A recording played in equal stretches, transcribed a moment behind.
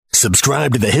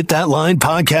Subscribe to the Hit That Line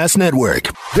Podcast Network.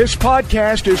 This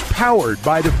podcast is powered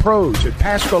by the pros at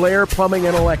Paschal Air Plumbing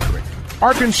and Electric.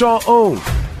 Arkansas owned.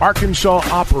 Arkansas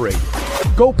operated.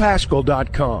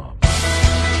 GoPaschal.com.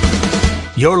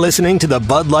 You're listening to the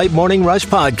Bud Light Morning Rush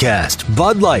Podcast.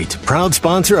 Bud Light, proud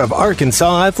sponsor of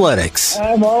Arkansas Athletics.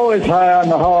 I'm always high on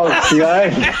the Hogs,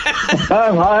 guys.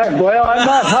 I'm high. Well, I'm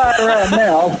not high right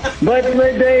now, but the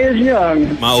day is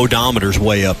young. My odometer's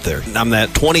way up there. I'm that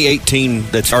 2018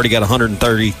 that's already got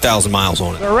 130,000 miles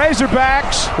on it. The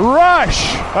Razorbacks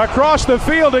rush across the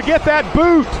field to get that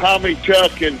boot. Tommy,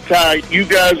 Chuck, and Ty, you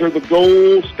guys are the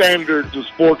gold standards of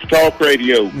sports talk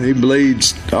radio. He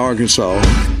bleeds Arkansas.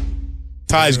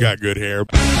 Ty's got good hair.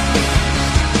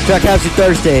 Chuck, how's your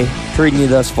Thursday treating you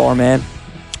thus far, man?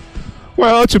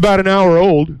 Well, it's about an hour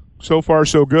old. So far,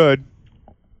 so good.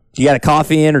 You got a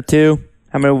coffee in or two?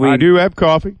 How many? I do have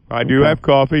coffee. Have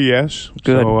coffee, yes.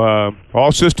 Good. So,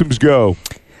 all systems go.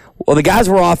 Well, the guys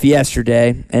were off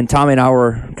yesterday, and Tommy and I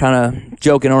were kind of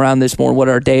joking around this morning what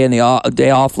our day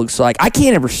off looks like. I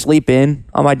can't ever sleep in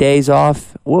on my days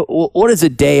off. What does a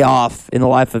day off in the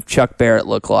life of Chuck Barrett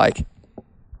look like?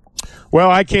 Well,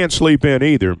 I can't sleep in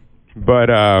either, but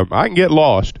I can get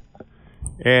lost,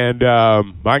 and I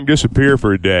can disappear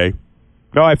for a day.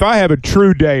 No, if I have a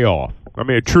true day off, you're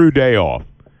going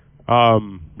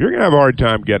to have a hard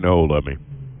time getting a hold of me.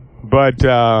 But,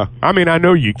 I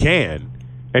know you can,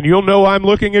 and you'll know I'm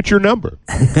looking at your number.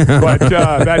 But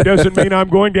that doesn't mean I'm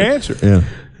going to answer. Yeah.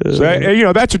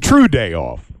 So, that's a true day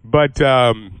off. But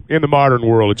in the modern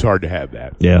world, it's hard to have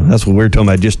that. Yeah, that's what we're talking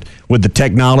about. Just with the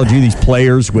technology, these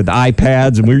players with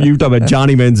iPads, and you were talking about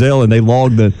Johnny Manziel, and they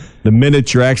log the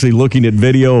minutes you're actually looking at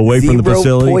video away from the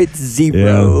facility.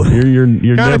 0.0. Yeah,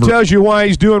 you're kind of tells you why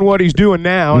he's doing what he's doing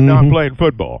now and not playing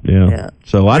football. Yeah.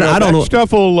 So I don't know.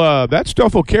 That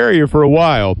stuff will carry you for a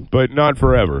while, but not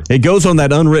forever. It goes on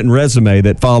that unwritten resume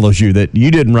that follows you. That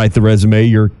you didn't write the resume.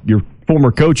 Your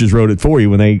former coaches wrote it for you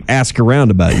when they ask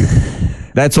around about you.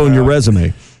 That's on your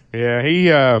resume. Yeah, he,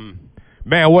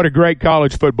 man, what a great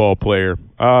college football player.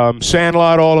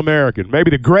 Sandlot All-American.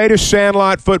 Maybe the greatest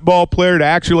Sandlot football player to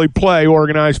actually play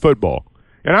organized football.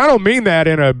 And I don't mean that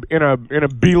in a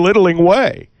belittling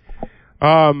way.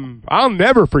 I'll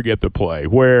never forget the play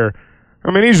where,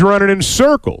 he's running in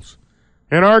circles.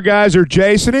 And our guys are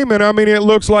chasing him, and it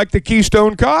looks like the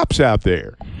Keystone Cops out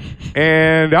there.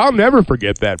 And I'll never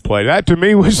forget that play. That, to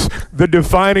me, was the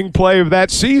defining play of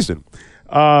that season.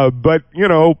 But,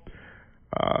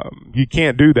 you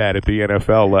can't do that at the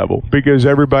NFL level because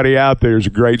everybody out there is a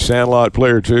great Sandlot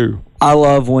player, too. I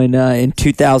love when in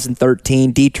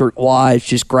 2013, Dietrich Wise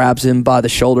just grabs him by the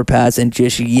shoulder pads and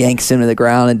just yanks him to the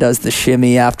ground and does the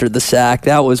shimmy after the sack.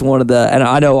 That was one of the, and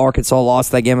I know Arkansas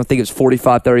lost that game. I think it was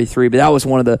 45-33, but that was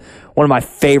one of my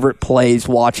favorite plays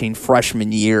watching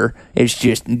freshman year. It's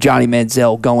just Johnny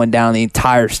Manziel going down, the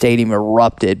entire stadium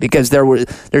erupted because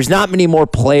there's not many more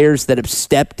players that have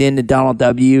stepped into Donald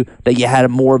W. that you had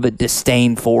more of a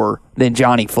disdain for than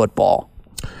Johnny Football.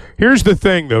 Here's the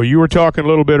thing, though. You were talking a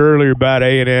little bit earlier about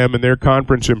A&M and their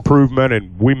conference improvement,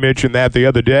 and we mentioned that the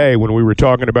other day when we were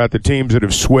talking about the teams that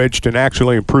have switched and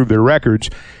actually improved their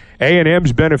records.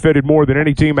 A&M's benefited more than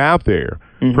any team out there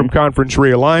from conference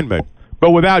realignment. But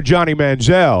without Johnny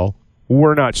Manziel,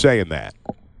 we're not saying that.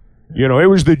 It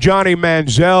was the Johnny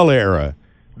Manziel era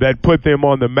that put them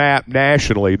on the map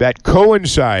nationally. That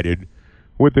coincided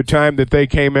with the time that they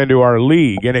came into our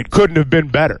league, and it couldn't have been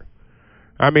better.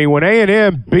 When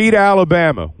A&M beat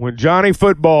Alabama, when Johnny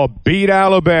Football beat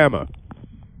Alabama,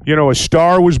 a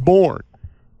star was born.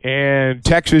 And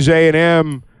Texas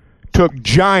A&M took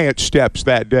giant steps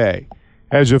that day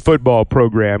as a football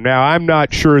program. Now, I'm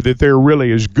not sure that they're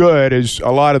really as good as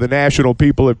a lot of the national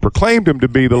people have proclaimed them to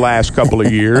be the last couple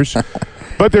of years,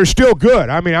 but they're still good.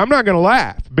 I'm not going to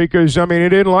laugh because, it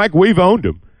isn't like we've owned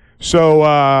them. So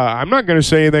I'm not going to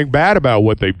say anything bad about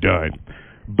what they've done.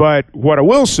 But what I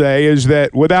will say is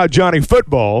that without Johnny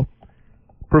Football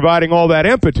providing all that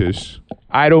impetus,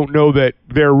 I don't know that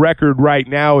their record right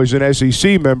now as an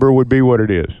SEC member would be what it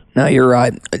is. No, you're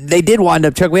right. They did wind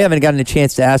up, Chuck, we haven't gotten a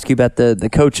chance to ask you about the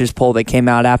coaches poll that came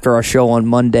out after our show on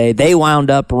Monday. They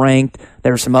wound up ranked.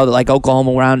 There were some other, like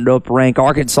Oklahoma wound up ranked.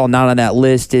 Arkansas not on that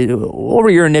list. What were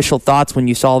your initial thoughts when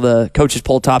you saw the coaches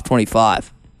poll top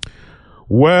 25?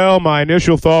 Well, my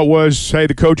initial thought was, hey,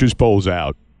 the coaches poll's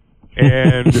out.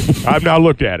 And I've not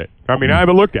looked at it. I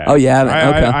haven't looked at it. Oh, yeah.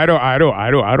 Okay. I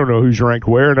don't know who's ranked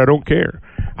where, and I don't care.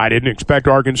 I didn't expect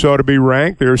Arkansas to be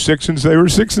ranked. They were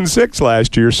 6-6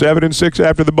 last year, 7-6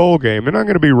 after the bowl game. They're not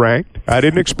going to be ranked. I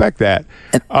didn't expect that.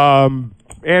 And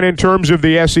in terms of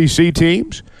the SEC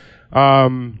teams,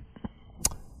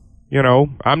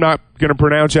 I'm not going to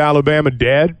pronounce Alabama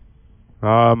dead.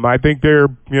 I think they're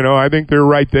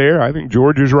right there. I think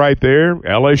Georgia's right there.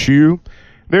 LSU,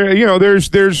 what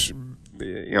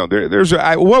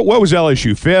was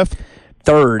LSU, fifth?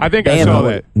 Third. I think Bama, I saw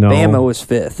that. No. Bama was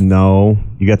fifth. No,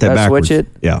 you got that Did I backwards. switch it?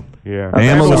 Yeah. Yeah.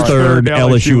 Bama was third,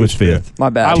 LSU was fifth.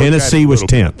 My bad. Tennessee was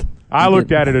 10th. I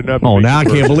looked at it enough. Oh, now I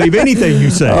can't believe anything you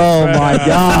say. Oh my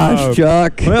gosh,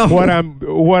 Chuck. Well,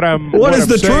 what is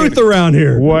the truth around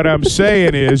here? What I'm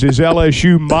saying is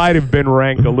LSU might have been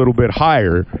ranked a little bit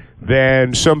higher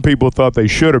than some people thought they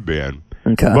should have been.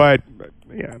 Okay. But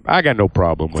yeah, I got no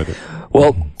problem with it.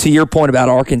 Well, to your point about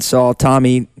Arkansas,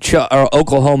 Tommy,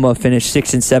 Oklahoma finished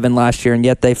 6-7 last year, and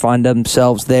yet they find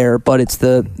themselves there. But it's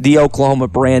the Oklahoma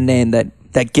brand name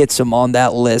that gets them on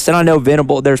that list. And I know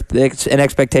Venable, there's an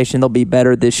expectation they'll be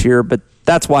better this year, but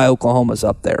that's why Oklahoma's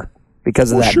up there,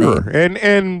 because of that sure. name.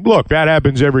 And look, that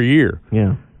happens every year.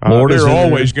 Yeah. There are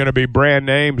always going to be brand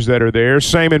names that are there.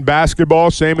 Same in basketball,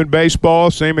 same in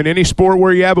baseball, same in any sport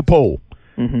where you have a poll.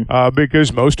 Mm-hmm.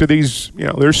 Because most of these,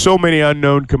 there's so many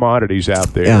unknown commodities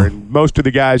out there. Yeah. And most of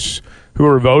the guys who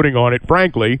are voting on it,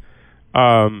 frankly,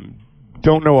 don't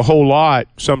know a whole lot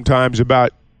sometimes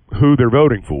about who they're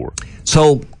voting for.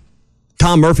 So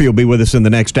Tom Murphy will be with us in the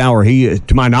next hour. He,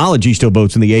 to my knowledge, he still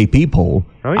votes in the AP poll.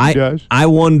 Oh, he does. I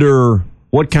wonder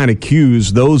what kind of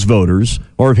cues those voters,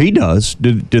 or if he does,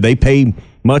 do they pay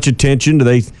much attention? Do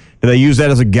they use that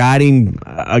as a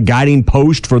guiding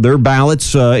post for their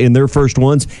ballots in their first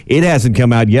ones? It hasn't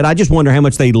come out yet. I just wonder how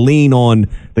much they lean on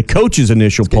the coach's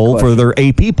initial poll for their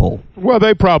AP poll. Well,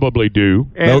 they probably do.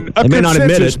 And they may not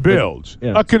admit it, builds.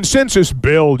 Yeah. A consensus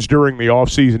builds during the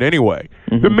offseason anyway.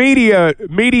 Mm-hmm. The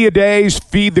media days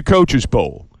feed the coaches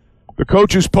poll. The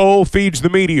coaches poll feeds the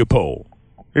media poll.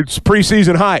 It's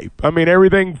preseason hype. I mean,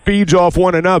 everything feeds off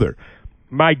one another.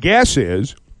 My guess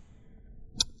is,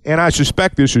 and I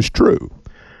suspect this is true,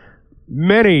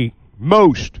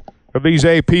 most of these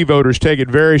AP voters take it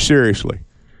very seriously.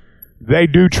 They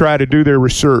do try to do their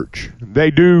research.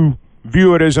 They do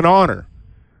view it as an honor,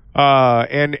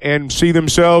 and see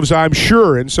themselves, I'm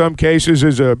sure, in some cases,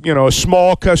 as a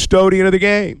small custodian of the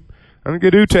game. I think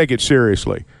they do take it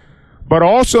seriously, but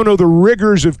also know the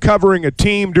rigors of covering a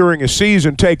team during a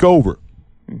season take over.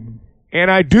 And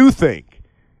I do think,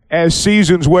 as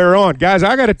seasons wear on, guys,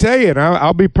 I got to tell you, and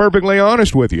I'll be perfectly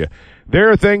honest with you, there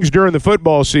are things during the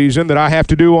football season that I have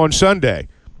to do on Sunday.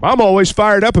 I'm always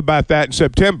fired up about that in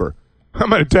September. I'm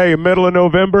going to tell you, middle of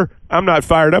November, I'm not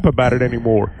fired up about it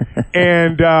anymore.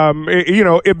 And,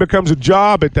 it becomes a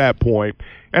job at that point.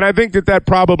 And I think that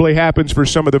probably happens for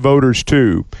some of the voters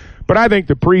too. But I think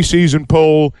the preseason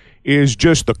poll is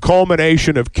just the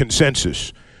culmination of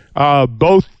consensus.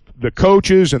 Both the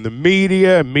coaches and the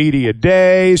media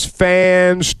days,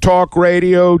 fans, talk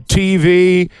radio,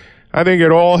 TV. I think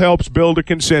it all helps build a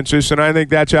consensus, and I think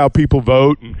that's how people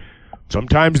vote. And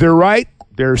sometimes they're right.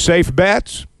 They're safe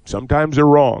bets. Sometimes they're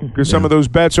wrong, because some of those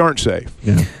bets aren't safe.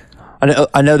 Yeah.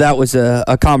 I know that was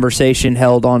a conversation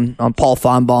held on Paul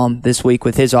Feinbaum this week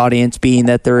with his audience, being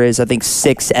that there is, I think,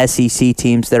 6 SEC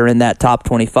teams that are in that top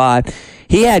 25.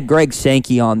 He had Greg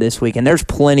Sankey on this week, and there's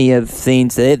plenty of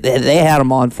things that they had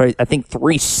him on for, I think,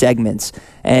 3 segments.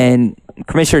 And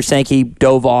Commissioner Sankey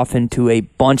dove off into a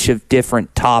bunch of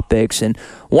different topics, and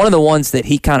one of the ones that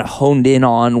he kind of honed in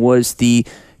on was the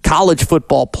college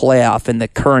football playoff and the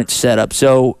current setup.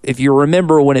 So if you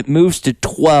remember, when it moves to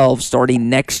 12 starting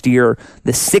next year,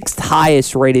 the 6th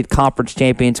highest rated conference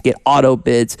champions get auto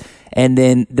bids, and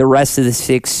then the rest of the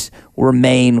 6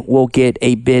 will get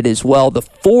a bid as well. The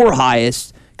 4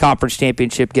 highest conference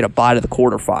championship get a bye to the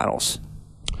quarterfinals.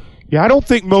 Yeah, I don't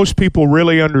think most people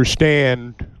really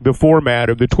understand the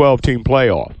format of the 12-team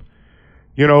playoff.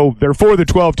 They're for the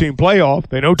 12-team playoff.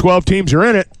 They know 12 teams are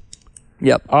in it.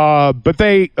 Yep. But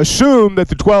they assume that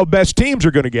the 12 best teams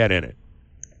are going to get in it.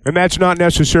 And that's not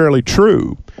necessarily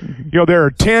true. There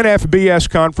are 10 FBS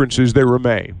conferences that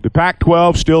remain. The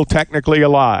Pac-12 still technically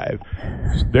alive.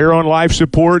 They're on life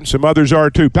support, and some others are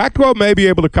too. Pac-12 may be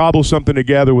able to cobble something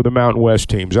together with the Mountain West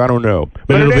teams. I don't know.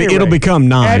 But it'll become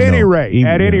 9. At any rate,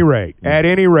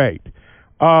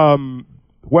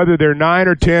 whether they're 9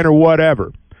 or 10 or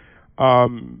whatever, I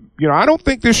don't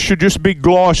think this should just be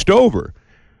glossed over.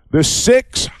 The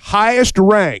 6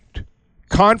 highest-ranked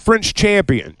conference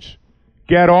champions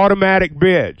get automatic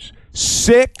bids.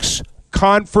 6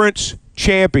 conference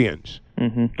champions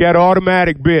get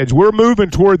automatic bids. We're moving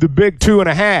toward the big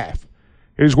 2.5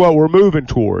 is what we're moving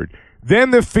toward.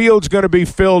 Then the field's going to be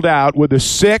filled out with the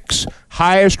 6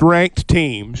 highest-ranked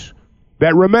teams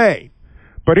that remain.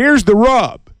 But here's the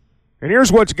rub, and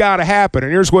here's what's got to happen,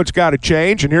 and here's what's got to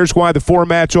change, and here's why the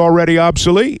format's already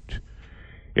obsolete.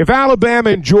 If Alabama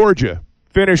and Georgia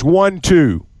finish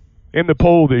 1-2 in the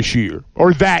poll this year,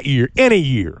 or that year, any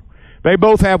year, they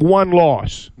both have one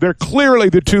loss. They're clearly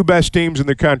the two best teams in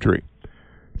the country.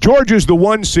 Georgia's the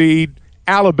 1 seed.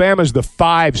 Alabama's the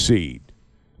 5 seed.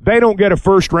 They don't get a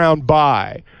first-round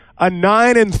bye. A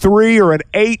 9-3 or an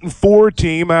 8-4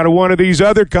 team out of one of these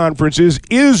other conferences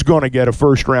is going to get a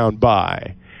first-round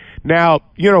bye. Now,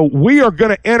 we are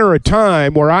going to enter a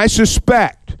time where I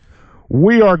suspect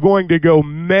we are going to go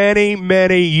many,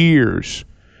 many years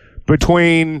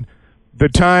between the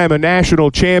time a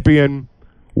national champion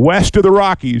west of the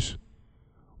Rockies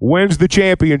wins the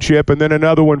championship and then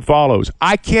another one follows.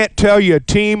 I can't tell you a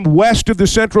team west of the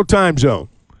Central Time Zone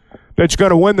that's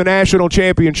going to win the national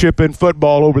championship in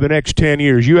football over the next 10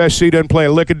 years. USC doesn't play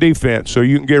a lick of defense, so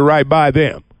you can get right by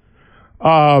them.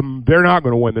 They're not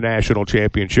going to win the national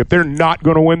championship. They're not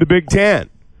going to win the Big Ten.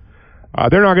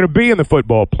 They're not going to be in the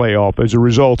football playoff as a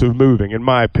result of moving, in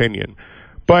my opinion.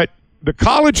 But the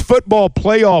college football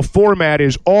playoff format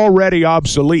is already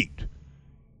obsolete,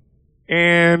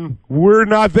 and we're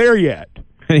not there yet.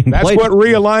 That's what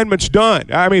realignment's done.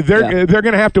 I mean, they're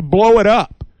going to have to blow it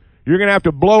up. You're going to have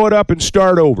to blow it up and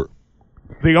start over.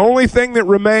 The only thing that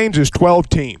remains is 12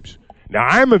 teams. Now,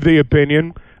 I'm of the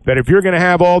opinion that if you're going to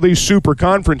have all these super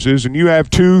conferences and you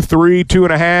have 2, 3,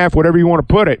 2.5, whatever you want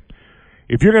to put it,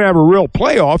 if you're going to have a real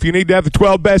playoff, you need to have the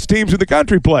 12 best teams in the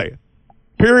country play.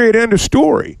 Period. End of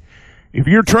story. If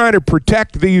you're trying to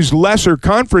protect these lesser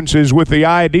conferences with the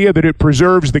idea that it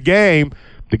preserves the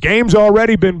game's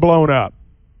already been blown up.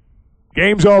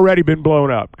 Game's already been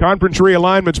blown up. Conference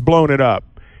realignment's blown it up.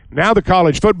 Now the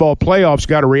college football playoff's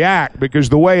got to react because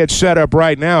the way it's set up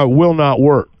right now, it will not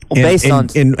work. Hey,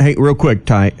 real quick,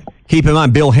 Ty, keep in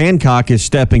mind, Bill Hancock is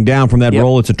stepping down from that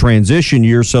role. It's a transition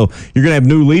year, so you're going to have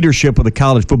new leadership with the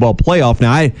college football playoff.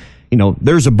 Now,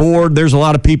 there's a board, there's a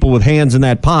lot of people with hands in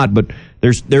that pot, but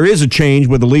there is a change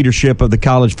with the leadership of the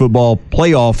college football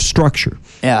playoff structure.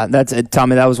 Yeah, that's it,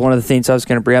 Tommy. That was one of the things I was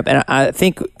going to bring up, and I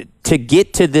think to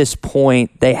get to this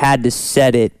point, they had to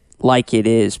set it like it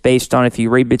is, based on, if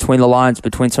you read between the lines,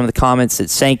 between some of the comments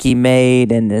that Sankey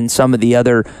made and some of the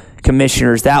other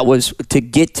commissioners, that was to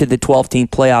get to the 12-team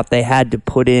playoff. They had to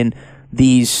put in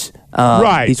these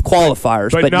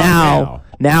qualifiers, but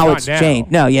now it's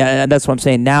changed. No, yeah, that's what I'm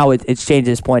saying. Now it's changed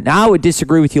at this point. Now I would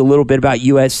disagree with you a little bit about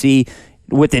USC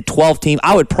with a 12-team.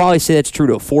 I would probably say that's true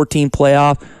to a 14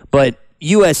 playoff, but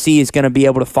USC is going to be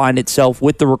able to find itself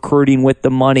with the recruiting, with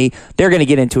the money. They're going to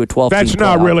get into a 12-team That's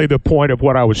not really the point of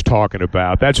what I was talking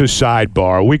about. That's a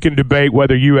sidebar. We can debate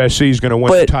whether USC is going to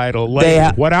win the title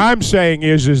later. What I'm saying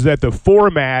is that the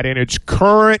format in its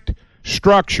current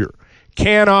structure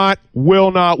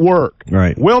will not work.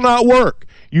 Right. Will not work.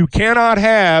 You cannot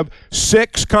have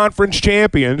 6 conference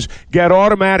champions get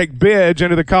automatic bids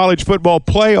into the college football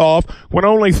playoff when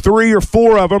only 3 or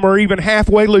 4 of them are even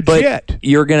halfway legit. But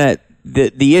you're going to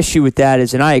the issue with that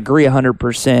is, and I agree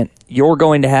 100%, you're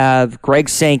going to have Greg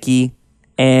Sankey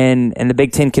and the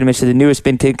Big Ten commissioner, the newest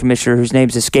Big Ten commissioner, whose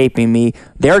name's escaping me.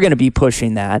 They're going to be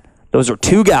pushing that. Those are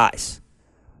 2 guys.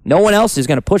 No one else is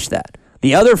going to push that.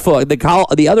 The other college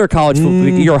football,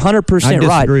 you're 100% right. I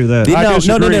disagree with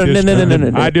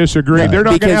that. No. I disagree. They're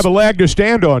not going to have a leg to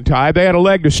stand on, Ty. They had a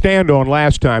leg to stand on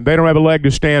last time. They don't have a leg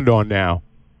to stand on now.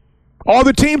 All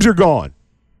the teams are gone.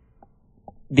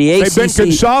 They've been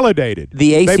consolidated.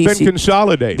 They've been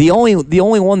consolidated. The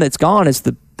only one that's gone is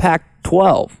the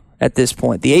Pac-12 at this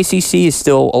point. The ACC is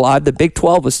still alive. The Big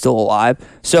 12 is still alive.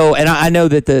 So, and I know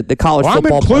that the college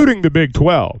football. I'm including the Big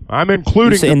 12. I'm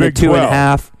including the Big 12.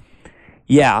 2.5.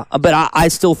 Yeah, but I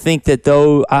still think that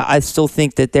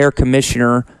their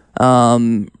commissioner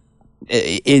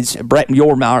is Brett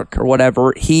Yormark or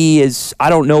whatever. He is. I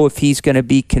don't know if he's going to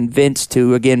be convinced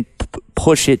to again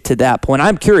push it to that point.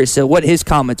 I'm curious what his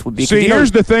comments would be. See,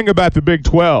 here's the thing about the Big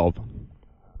 12.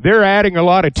 They're adding a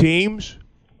lot of teams,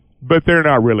 but they're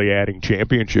not really adding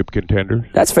championship contenders.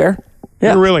 That's fair.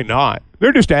 Yeah. They're really not.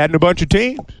 They're just adding a bunch of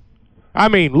teams. I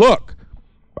mean, look,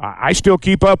 I still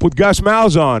keep up with Gus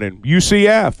Malzahn and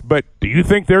UCF, but do you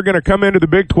think they're going to come into the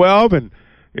Big 12? And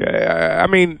I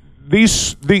mean,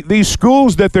 these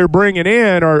schools that they're bringing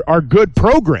in are good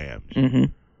programs,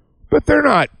 but they're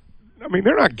not. I mean,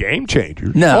 they're not game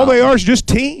changers. No. All they are is just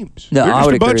teams. No, they're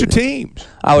just a bunch of teams.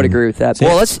 I would agree with that. See,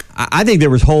 well, I think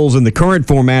there was holes in the current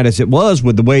format as it was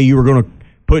with the way you were going to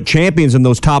put champions in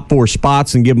those top 4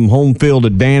 spots and give them home field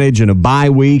advantage and a bye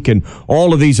week and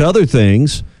all of these other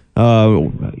things.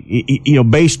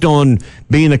 based on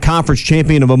being the conference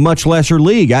champion of a much lesser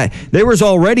league. There was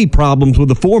already problems with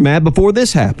the format before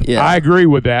this happened. Yeah. I agree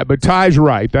with that, but Ty's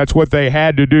right. That's what they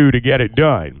had to do to get it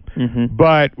done. Mm-hmm.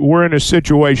 But we're in a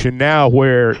situation now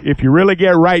where if you really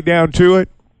get right down to it,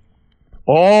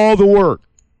 all the work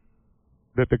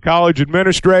that the college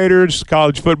administrators,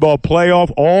 college football playoff,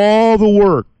 all the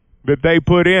work that they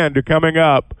put into coming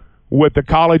up with the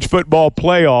college football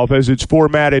playoff as it's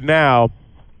formatted now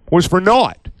was for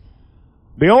naught.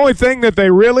 The only thing that they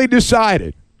really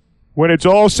decided when it's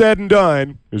all said and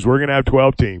done is we're going to have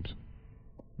 12 teams.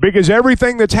 Because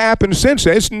everything that's happened since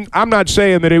then, I'm not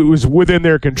saying that it was within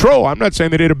their control. I'm not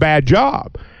saying they did a bad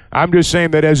job. I'm just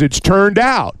saying that as it's turned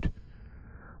out,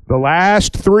 the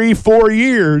last 3-4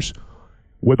 years,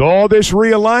 with all this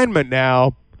realignment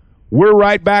now, we're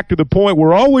right back to the point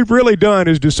where all we've really done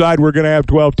is decide we're going to have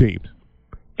 12 teams.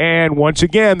 And once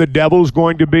again, the devil's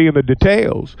going to be in the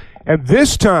details. And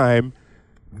this time,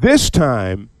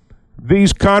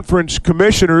 these conference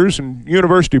commissioners and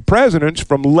university presidents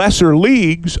from lesser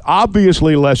leagues,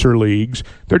 obviously lesser leagues,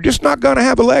 they're just not going to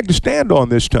have a leg to stand on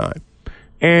this time.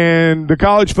 And the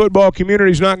college football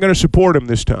community is not going to support them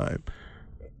this time.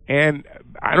 And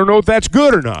I don't know if that's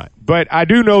good or not, but I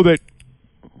do know that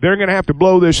they're going to have to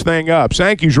blow this thing up.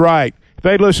 Sankey's right. If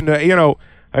they'd listen to,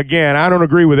 again, I don't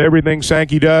agree with everything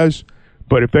Sankey does,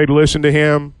 but if they'd listen to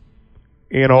him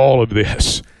in all of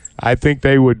this, I think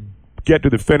they would get to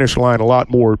the finish line a lot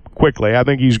more quickly. I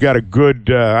think he's got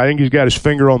his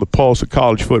finger on the pulse of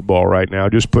college football right now,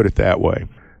 just put it that way.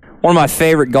 One of my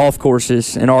favorite golf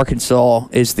courses in Arkansas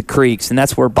is the Creeks, and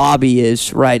that's where Bobby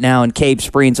is right now in Cave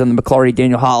Springs on the McClarty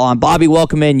Daniel Hotline. Bobby,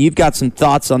 welcome in. You've got some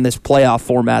thoughts on this playoff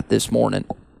format this morning.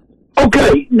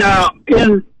 Okay, now,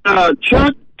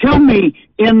 Chuck, tell me,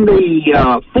 in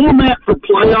the format for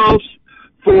playoffs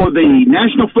for the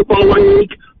National Football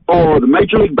League or the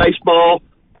Major League Baseball,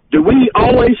 do we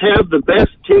always have the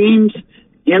best teams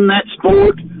in that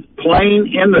sport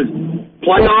playing in the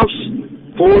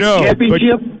playoffs for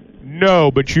championship?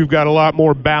 No, but you've got a lot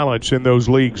more balance in those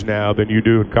leagues now than you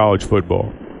do in college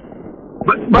football.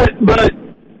 But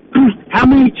how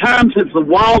many times has the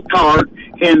wild card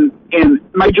in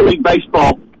Major League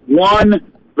Baseball won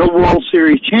the World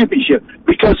Series championship?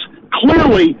 Because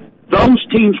clearly those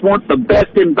teams weren't the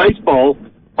best in baseball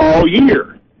all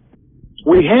year.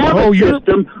 We have a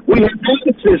system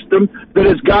that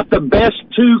has got the best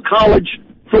two college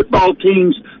football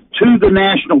teams to the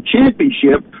national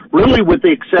championship, really with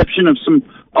the exception of some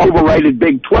overrated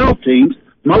Big 12 teams.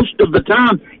 Most of the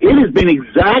time, it has been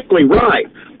exactly right.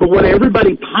 But what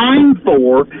everybody pined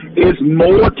for is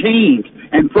more teams.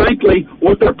 And frankly,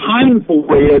 what they're pining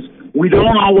for is we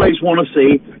don't always want to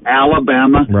see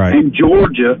Alabama and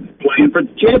Georgia playing for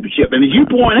the championship. And as you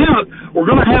point out, we're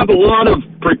going to have a lot of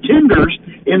pretenders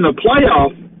in the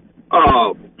playoff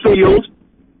field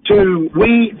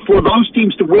for those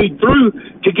teams to weed through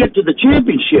to get to the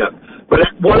championship. But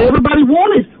what everybody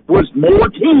wanted was more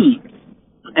teams.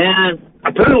 And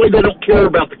apparently they don't care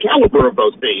about the caliber of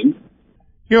those teams.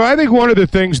 I think one of the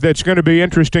things that's going to be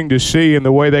interesting to see in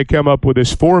the way they come up with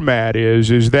this format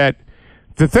is that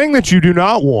the thing that you do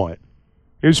not want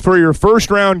is for your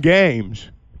first-round games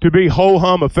to be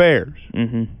ho-hum affairs.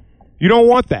 Mm-hmm. You don't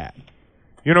want that.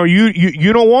 You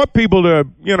don't want people to,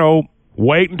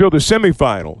 wait until the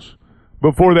semifinals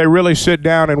before they really sit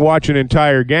down and watch an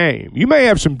entire game. You may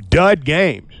have some dud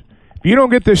games. If you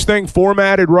don't get this thing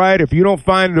formatted right, if you don't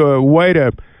find a way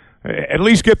to at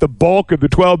least get the bulk of the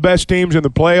 12 best teams in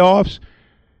the playoffs,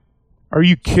 are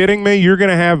you kidding me? You're going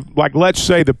to have, let's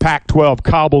say the Pac-12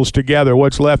 cobbles together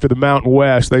what's left of the Mountain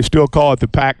West. They still call it the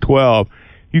Pac-12.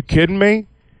 You kidding me?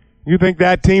 You think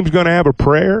that team's going to have a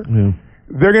prayer? Yeah.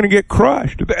 They're going to get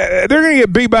crushed. They're going to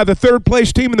get beat by the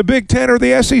third-place team in the Big Ten or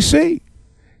the SEC.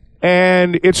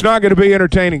 And it's not going to be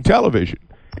entertaining television.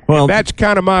 Well, that's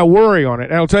kind of my worry on it.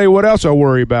 And I'll tell you what else I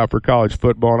worry about for college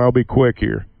football, and I'll be quick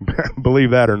here.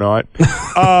 Believe that or not.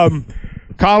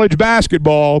 College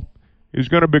basketball is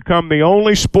going to become the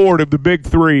only sport of the big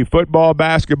three, football,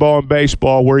 basketball, and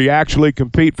baseball, where you actually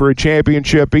compete for a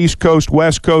championship, East Coast,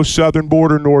 West Coast, Southern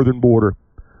border, Northern border.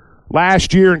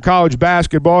 Last year in college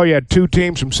basketball, you had two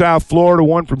teams from South Florida,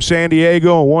 one from San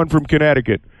Diego and one from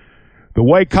Connecticut. The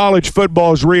way college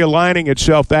football is realigning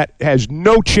itself, that has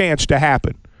no chance to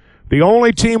happen. The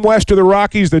only team west of the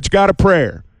Rockies that's got a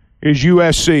prayer is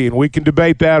USC, and we can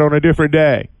debate that on a different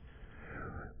day.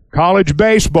 College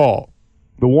baseball,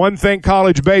 the one thing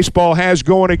college baseball has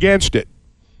going against it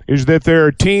is that there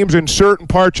are teams in certain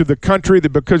parts of the country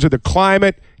that, because of the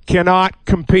climate, cannot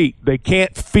compete. They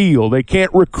can't field. They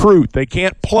can't recruit. They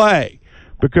can't play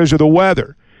because of the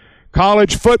weather.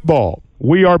 College football,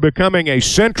 we are becoming a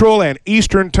Central and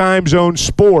Eastern time zone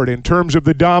sport in terms of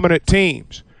the dominant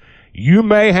teams. You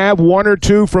may have one or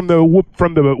two from the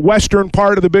western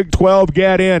part of the Big 12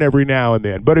 get in every now and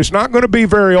then, but it's not going to be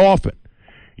very often.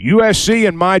 USC,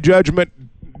 in my judgment,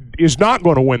 is not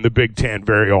going to win the Big Ten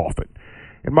very often.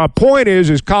 And my point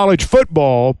is college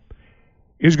football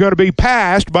is going to be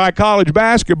passed by college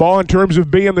basketball in terms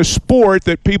of being the sport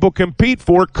that people compete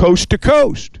for coast to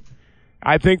coast.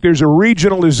 I think there's a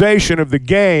regionalization of the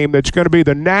game that's going to be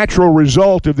the natural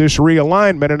result of this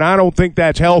realignment, and I don't think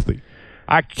that's healthy.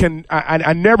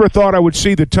 I never thought I would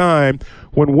see the time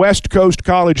when West Coast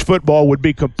college football would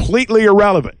be completely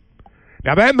irrelevant.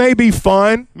 Now, that may be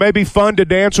fun to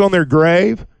dance on their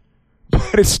grave,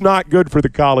 but it's not good for the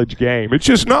college game. It's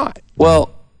just not.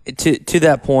 Well, to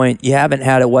that point, you haven't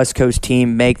had a West Coast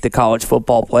team make the college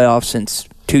football playoff since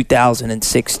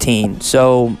 2016.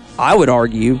 So I would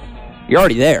argue you're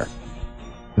already there.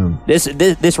 This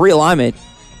realignment,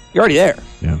 you're already there.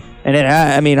 Yeah.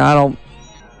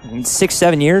 And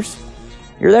 6-7 years,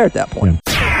 you're there at that point.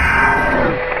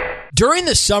 Yeah. During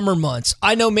the summer months,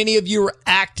 I know many of you are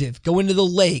active, going to the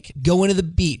lake, going to the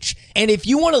beach. And if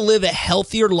you want to live a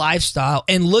healthier lifestyle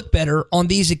and look better on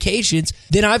these occasions,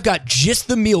 then I've got just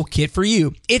the meal kit for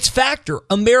you. It's Factor,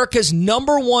 America's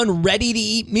 #1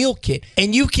 ready-to-eat meal kit.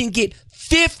 And you can get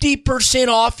 50%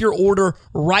 off your order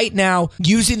right now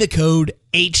using the code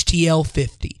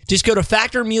HTL50. Just go to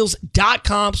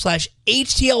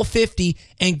factormeals.com/HTL50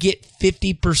 and get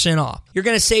 50% off. You're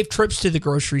going to save trips to the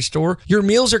grocery store. Your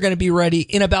meals are going to be ready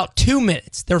in about 2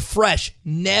 minutes. They're fresh,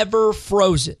 never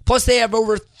frozen. Plus, they have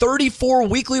over 34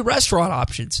 weekly restaurant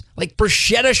options like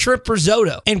bruschetta shrimp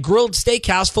risotto and grilled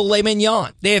steakhouse filet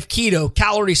mignon. They have keto,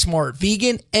 calorie smart,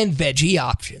 vegan, and veggie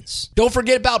options. Don't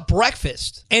forget about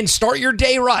breakfast and start your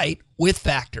day right with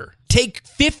Factor. Take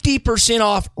 50%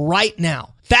 off right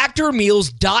now.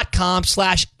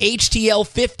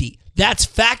 Factormeals.com/HTL50. That's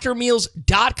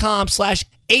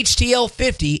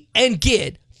factormeals.com/HTL50 and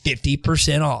get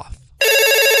 50% off.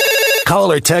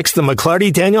 Call or text the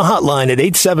McClarty Daniel hotline at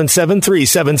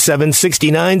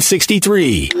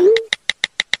 877-377-6963.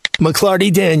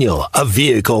 McClarty Daniel, a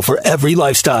vehicle for every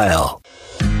lifestyle.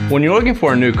 When you're looking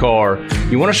for a new car,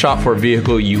 you want to shop for a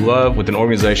vehicle you love with an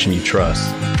organization you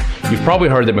trust. You've probably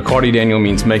heard that McClarty Daniel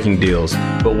means making deals,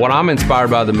 but what I'm inspired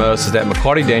by the most is that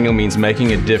McClarty Daniel means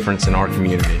making a difference in our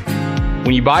community.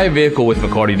 When you buy a vehicle with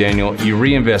McClarty Daniel, you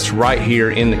reinvest right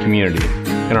here in the community,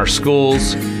 in our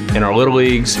schools, in our little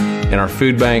leagues, in our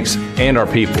food banks, and our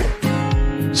people.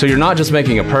 So you're not just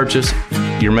making a purchase,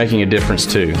 you're making a difference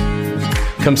too.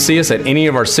 Come see us at any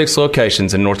of our 6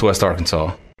 locations in Northwest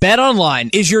Arkansas. BetOnline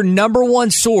is your #1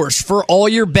 source for all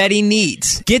your betting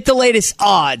needs. Get the latest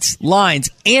odds, lines,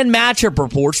 and matchup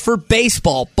reports for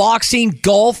baseball, boxing,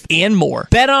 golf, and more.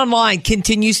 BetOnline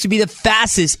continues to be the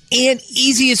fastest and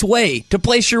easiest way to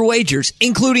place your wagers,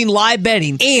 including live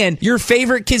betting and your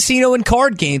favorite casino and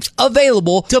card games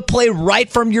available to play right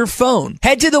from your phone.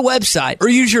 Head to the website or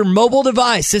use your mobile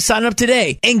device to sign up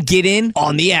today and get in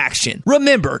on the action.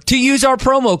 Remember to use our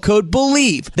promo code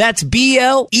BELIEVE, that's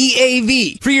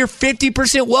BLEAV, for your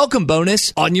 50% welcome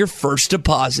bonus on your first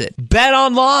deposit. Bet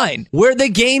online, where the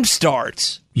game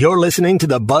starts. You're listening to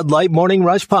the Bud Light Morning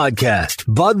Rush Podcast.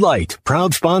 Bud Light,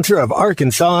 proud sponsor of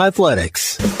Arkansas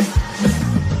Athletics.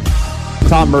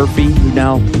 Tom Murphy, who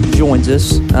now joins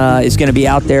us, is going to be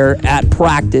out there at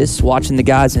practice watching the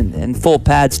guys in full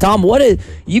pads. Tom,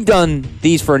 you've done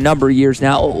these for a number of years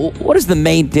now. What is the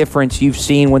main difference you've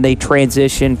seen when they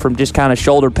transition from just kind of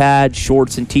shoulder pads,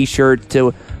 shorts, and T-shirts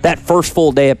to that first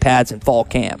full day of pads in fall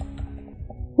camp?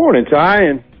 Morning, Ty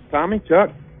and Tommy, Chuck.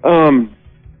 I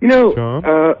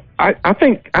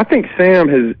think Sam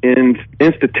has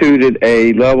instituted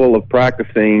a level of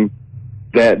practicing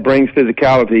that brings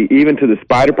physicality even to the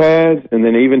spider pads and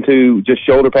then even to just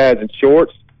shoulder pads and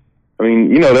shorts. I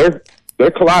mean, they're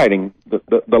colliding,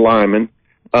 the linemen.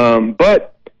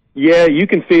 But yeah, you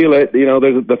can feel it.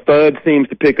 The thud seems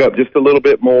to pick up just a little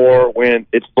bit more when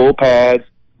it's full pads.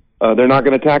 They're not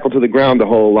going to tackle to the ground a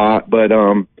whole lot, but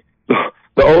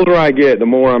the older I get, the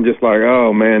more I'm just like,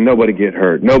 oh man, nobody get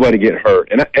hurt. And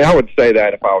I would say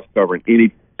that if I was covering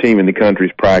any team in the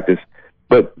country's practice.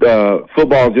 But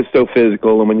football is just so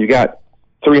physical, and when you got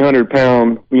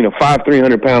 300-pound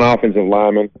offensive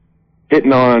linemen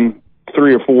hitting on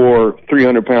 3 or 4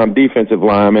 300-pound defensive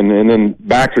linemen, and then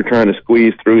backs are trying to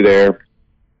squeeze through there,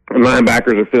 and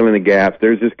linebackers are filling the gaps,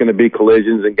 there's just going to be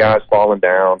collisions and guys falling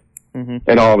down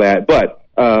and all that. But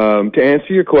to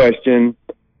answer your question,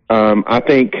 I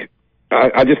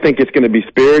just think it's going to be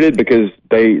spirited because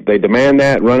they demand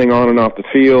that running on and off the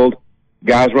field.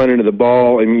 guys run into the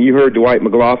ball. And you heard Dwight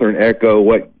McLaughlin echo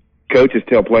what coaches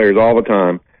tell players all the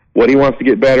time. What he wants to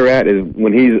get better at is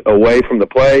when he's away from the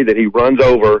play that he runs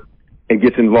over and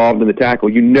gets involved in the tackle.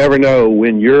 You never know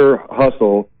when your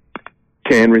hustle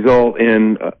can result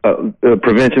in a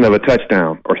prevention of a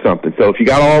touchdown or something. So if you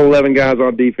got all 11 guys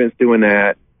on defense doing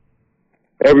that,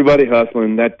 everybody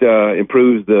hustling, that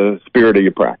improves the spirit of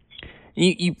your practice.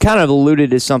 You kind of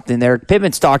alluded to something there.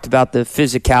 Pittman's talked about the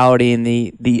physicality and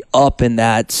the up in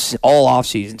that all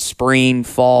offseason, spring,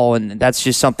 fall, and that's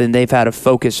just something they've had a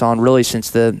focus on really since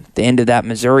the end of that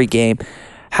Missouri game.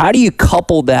 How do you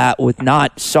couple that with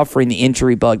not suffering the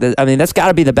injury bug? I mean, that's got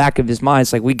to be the back of his mind.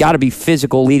 It's like we got to be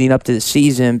physical leading up to the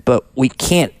season, but we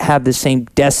can't have the same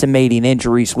decimating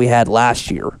injuries we had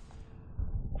last year.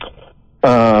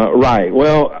 Right.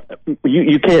 Well,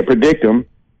 you can't predict them.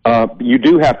 You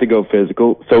do have to go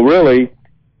physical. So really,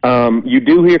 you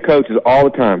do hear coaches all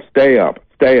the time, stay up,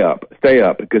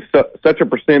 because such a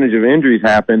percentage of injuries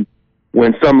happen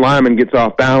when some lineman gets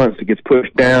off balance, it gets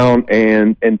pushed down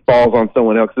and falls on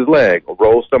someone else's leg or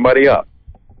rolls somebody up.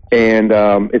 And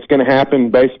it's going to happen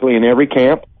basically in every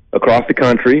camp across the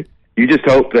country. You just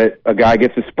hope that a guy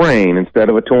gets a sprain instead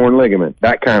of a torn ligament,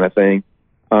 that kind of thing.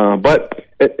 But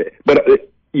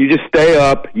you just stay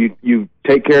up. You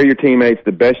take care of your teammates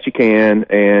the best you can,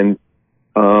 and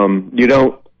you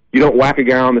don't whack a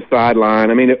guy on the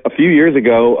sideline. I mean, a few years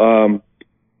ago,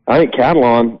 I think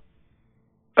Catalon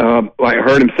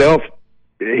hurt himself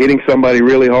hitting somebody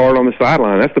really hard on the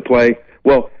sideline. That's the play.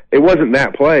 Well, it wasn't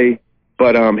that play,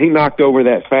 but he knocked over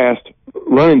that fast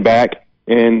running back,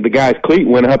 and the guy's cleat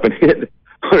went up and hit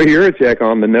Urachek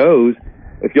on the nose.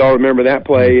 If y'all remember that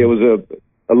play, it was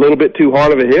a little bit too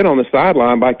hard of a hit on the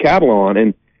sideline by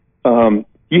Catalon, and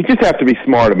you just have to be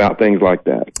smart about things like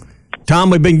that. Tom,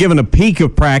 we've been given a peek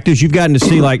of practice. You've gotten to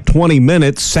see like 20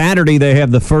 minutes. Saturday they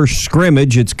have the first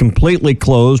scrimmage. It's completely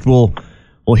closed. We'll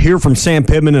hear from Sam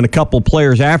Pittman and a couple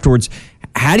players afterwards.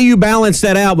 How do you balance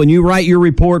that out when you write your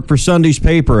report for Sunday's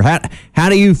paper? How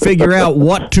do you figure out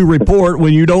what to report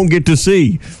when you don't get to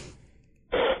see?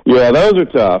 Yeah, those are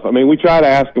tough. I mean, we try to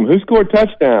ask them, who scored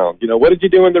touchdowns? What did you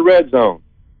do in the red zone?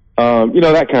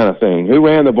 That kind of thing. Who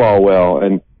ran the ball well?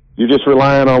 And you're just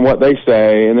relying on what they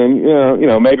say. And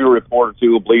then, maybe a report or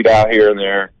two will bleed out here and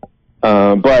there.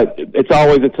 But it's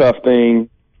always a tough thing.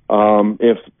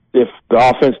 If the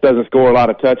offense doesn't score a lot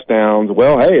of touchdowns,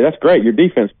 well, hey, that's great. Your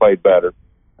defense played better.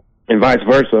 And vice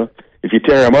versa. If you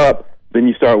tear them up, then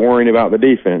you start worrying about the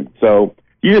defense. So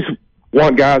you just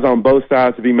want guys on both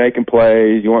sides to be making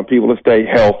plays. You want people to stay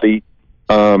healthy.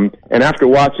 And after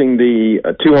watching the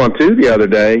 2-on-2 the other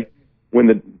day, when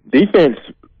the defense,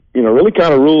 really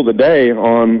kind of ruled the day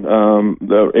on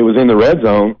it was in the red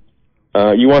zone,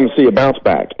 you want to see a bounce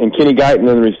back. And Kenny Guyton and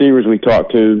the receivers we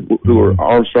talked to, who were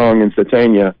Armstrong and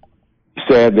Satania,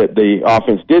 said that the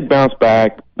offense did bounce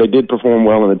back. They did perform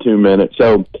well in the 2 minutes.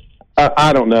 So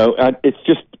I don't know. It's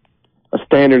just a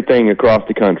standard thing across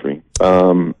the country.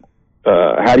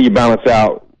 How do you balance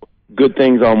out good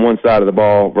things on one side of the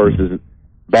ball versus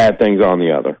bad things on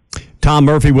the other? Tom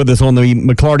Murphy with us on the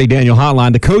McLarty Daniel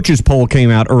Hotline. The coaches poll came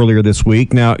out earlier this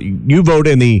week. Now, you vote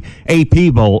in the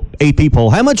AP poll.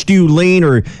 How much do you lean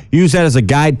or use that as a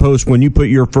guidepost when you put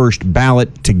your first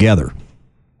ballot together?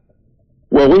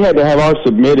 Well, we had to have ours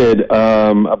submitted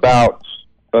about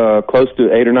close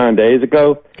to 8 or 9 days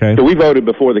ago. Okay. So we voted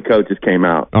before the coaches came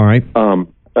out. All right.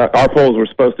 Our polls were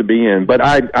supposed to be in, but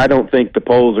I don't think the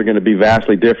polls are going to be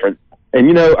vastly different.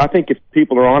 And, I think if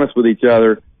people are honest with each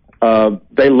other,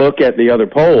 they look at the other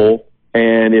poll,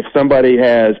 and if somebody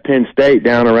has Penn State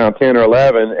down around 10 or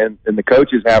 11 and the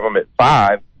coaches have them at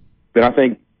 5, then I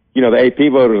think, the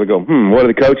AP voters will go, what do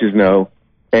the coaches know?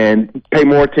 And pay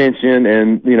more attention,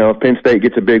 and, if Penn State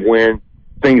gets a big win,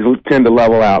 things tend to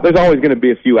level out. There's always going to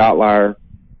be a few outlier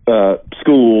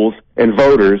schools and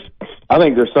voters. I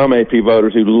think there's some AP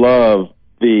voters who love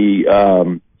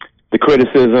the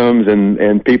criticisms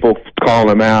and people calling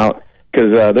them out,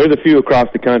 because there's a few across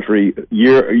the country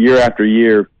year after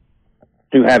year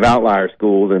who have outlier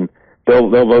schools, and they'll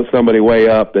vote somebody way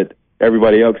up that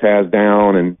everybody else has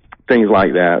down and things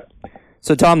like that.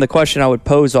 So, Tom, the question I would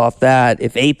pose off that,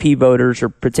 if AP voters are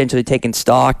potentially taking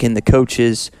stock in the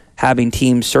coaches having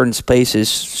teams certain places,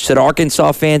 should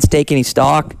Arkansas fans take any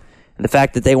stock in the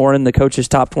fact that they weren't in the coaches'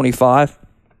 top 25?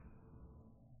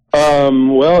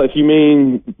 Well, if you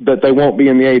mean that they won't be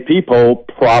in the AP poll,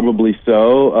 probably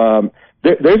so.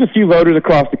 There's a few voters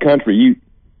across the country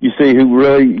you see who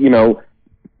really,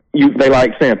 they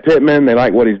like Sam Pittman. They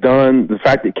like what he's done. The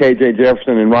fact that KJ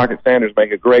Jefferson and Rocket Sanders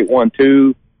make a great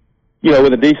 1-2,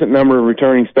 with a decent number of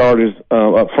returning starters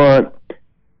up front.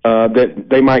 that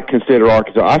they might consider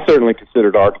Arkansas. I certainly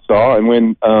considered Arkansas, and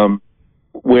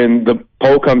when the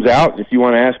poll comes out, if you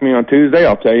want to ask me on Tuesday,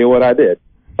 I'll tell you what I did.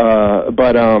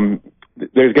 But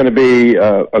there's going to be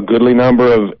a goodly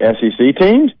number of SEC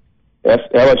teams.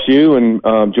 LSU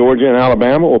and Georgia and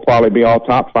Alabama will probably be all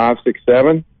top 5, 6,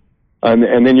 7.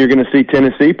 And then you're going to see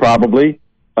Tennessee probably,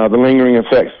 the lingering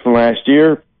effects from last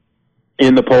year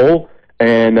in the poll.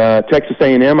 And Texas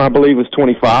A&M, I believe, was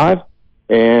 25.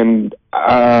 And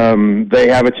they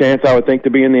have a chance, I would think, to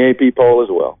be in the AP poll as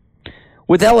well.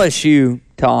 With LSU,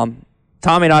 Tommy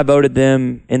and I voted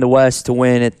them in the West to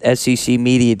win at SEC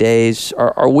Media Days.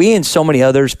 Are we and so many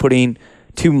others putting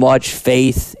too much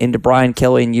faith into Brian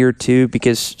Kelly in year 2?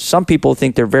 Because some people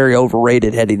think they're very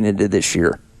overrated heading into this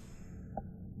year.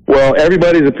 Well,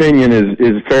 everybody's opinion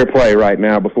is fair play right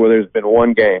now before there's been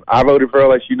one game. I voted for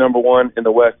LSU number 1 in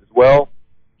the West as well.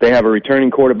 They have a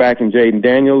returning quarterback in Jaden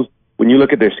Daniels. When you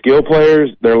look at their skill players,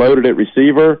 they're loaded at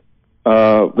receiver.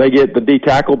 They get the D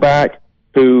tackle back,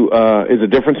 who is a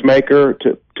difference maker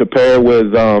to pair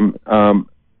with I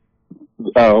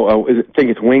think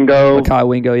it's Wingo. Makai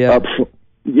Wingo, yeah.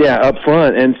 Up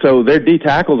front. And so their D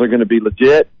tackles are going to be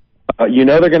legit. They're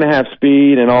going to have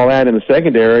speed and all that in the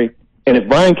secondary. And if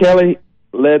Brian Kelly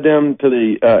led them to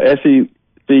the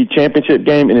SEC championship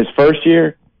game in his first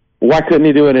year, why couldn't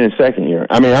he do it in his second year?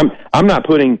 I mean, I'm not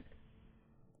putting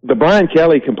the Brian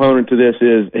Kelly component to this.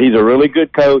 Is he's a really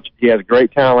good coach. He has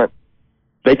great talent.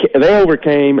 They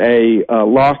overcame a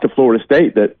loss to Florida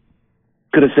State that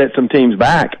could have set some teams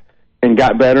back and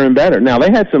got better and better. Now, they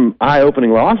had some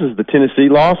eye-opening losses. The Tennessee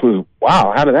loss was,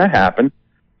 wow, how did that happen?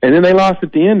 And then they lost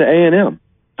at the end to A&M.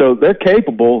 So they're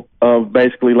capable of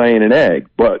basically laying an egg.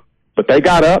 But they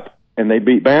got up, and they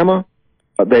beat Bama.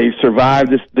 They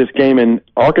survived this game in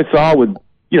Arkansas with,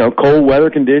 cold weather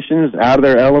conditions, out of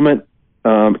their element.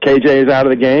 KJ is out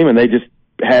of the game, and they just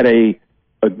had a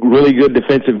really good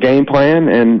defensive game plan,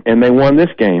 and they won this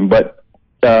game. But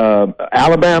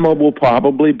Alabama will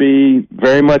probably be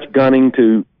very much gunning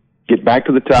to get back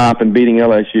to the top and beating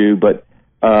LSU. But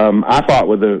I thought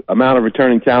with the amount of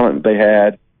returning talent they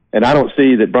had, and I don't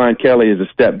see that Brian Kelly is a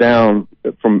step down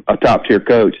from a top-tier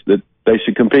coach, that they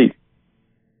should compete.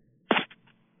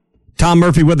 Tom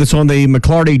Murphy with us on the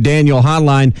McClarty-Daniel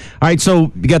hotline. All right,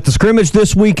 so you got the scrimmage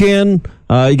this weekend.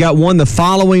 You got one the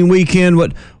following weekend.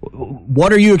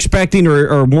 What are you expecting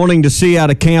or wanting to see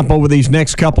out of camp over these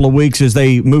next couple of weeks as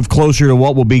they move closer to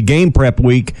what will be game prep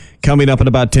week coming up in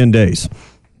about 10 days?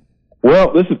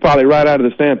 Well, this is probably right out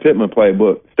of the Sam Pittman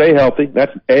playbook. Stay healthy.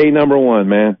 That's number 1,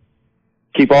 man.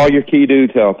 Keep all your key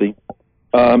dudes healthy.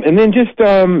 And then just,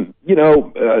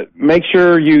 make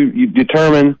sure you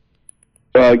determine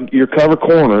your cover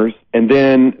corners. And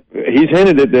then he's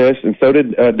hinted at this, and so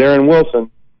did Darren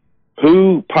Wilson,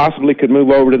 who possibly could move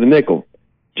over to the nickel.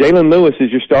 Jalen Lewis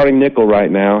is your starting nickel right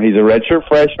now. He's a redshirt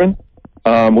freshman.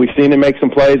 We've seen him make some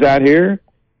plays out here.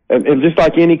 And just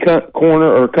like any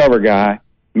corner or cover guy,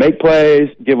 make plays,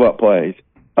 give up plays.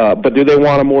 But do they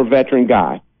want a more veteran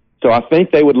guy? So I think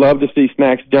they would love to see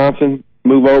Snacks Johnson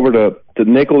move over to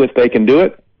nickel if they can do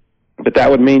it. But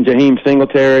that would mean Jaheim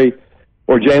Singletary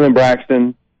or Jalen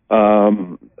Braxton,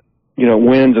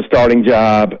 wins a starting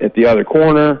job at the other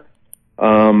corner.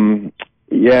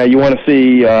 You want to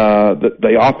see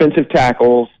the offensive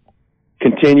tackles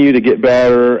continue to get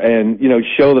better and,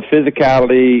 show the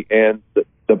physicality and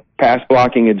the pass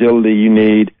blocking agility you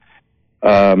need.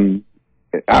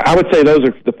 I would say those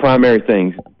are the primary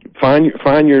things. Find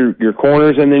your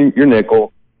corners and then your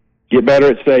nickel, get better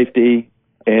at safety,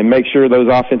 and make sure those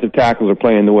offensive tackles are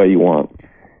playing the way you want.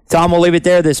 Tom, we'll leave it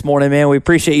there this morning, man. We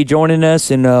appreciate you joining us,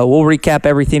 and we'll recap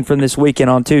everything from this weekend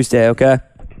on Tuesday, okay?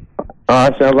 All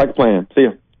right, sounds like a plan. See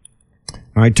you.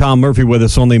 All right, Tom Murphy with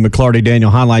us on the McClarty-Daniel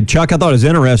hotline. Chuck, I thought it was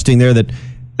interesting there that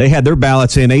they had their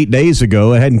ballots in 8 days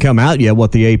ago. It hadn't come out yet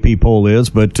what the AP poll is,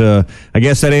 but I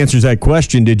guess that answers that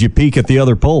question. Did you peek at the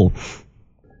other poll?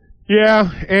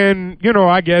 Yeah, and,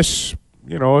 I guess,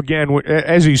 again,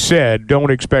 as he said,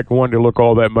 don't expect one to look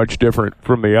all that much different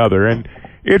from the other. And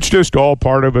it's just all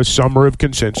part of a summer of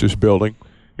consensus building.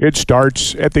 It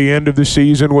starts at the end of the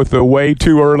season with the way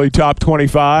too early top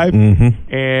 25,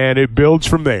 and it builds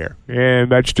from there.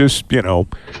 And that's just, we'll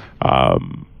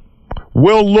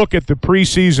look at the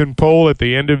preseason poll at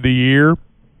the end of the year,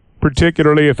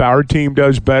 particularly if our team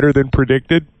does better than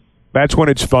predicted. That's when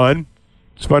it's fun.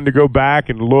 It's fun to go back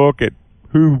and look at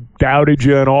who doubted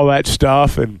you and all that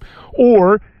stuff.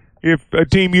 Or if a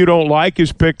team you don't like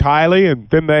is picked highly and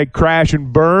then they crash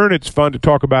and burn, it's fun to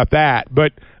talk about that.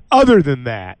 But other than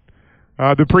that,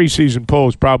 the preseason poll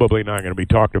is probably not going to be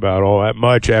talked about all that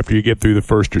much after you get through the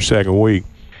first or second week.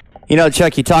 You know,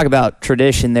 Chuck, you talk about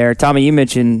tradition there. Tommy, you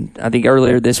mentioned, I think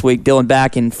earlier this week, Dylan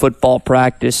back in football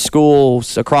practice.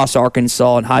 Schools across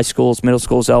Arkansas and high schools, middle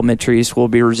schools, elementaries will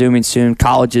be resuming soon.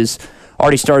 Colleges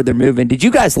already started their movement. Did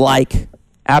you guys like,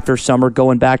 after summer,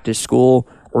 going back to school,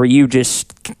 or were you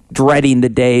just dreading the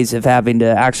days of having to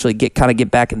actually get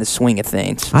back in the swing of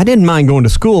things? I didn't mind going to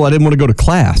school. I didn't want to go to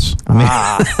class. I mean,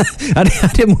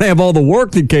 I didn't want to have all the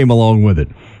work that came along with it.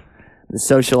 The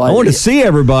socializing. I wanted to see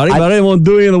everybody, but I didn't want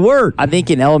to do any of the work. I think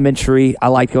in elementary, I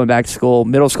liked going back to school.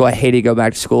 Middle school, I hated to go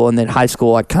back to school. And then high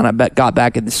school, I kind of got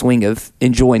back in the swing of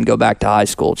enjoying go back to high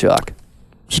school, Chuck.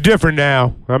 It's different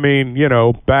now. I mean,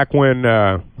 back when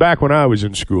I was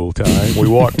in school, Ty, we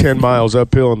walked 10 miles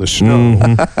uphill in the snow.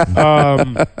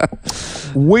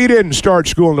 We didn't start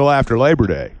school until after Labor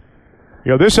Day.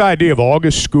 This idea of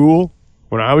August school,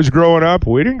 when I was growing up,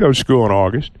 we didn't go to school in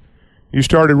August. You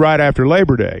started right after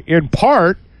Labor Day, in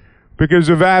part because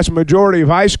the vast majority of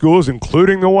high schools,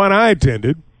 including the one I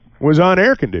attended, was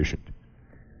unair-conditioned.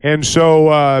 And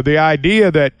so the idea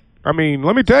that, let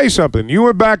me tell you something. You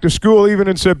went back to school even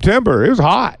in September. It was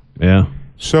hot. Yeah.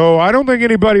 So I don't think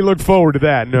anybody looked forward to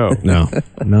that, no. No,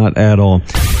 not at all.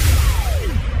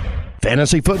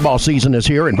 Fantasy football season is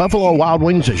here, and Buffalo Wild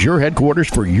Wings is your headquarters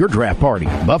for your draft party.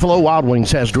 Buffalo Wild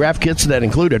Wings has draft kits that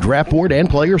include a draft board and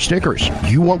player stickers.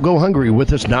 You won't go hungry with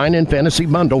this 9-in fantasy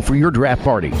bundle for your draft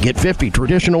party. Get 50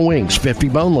 traditional wings, 50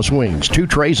 boneless wings, 2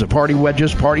 trays of party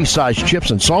wedges, party-sized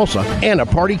chips and salsa, and a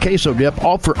party queso dip,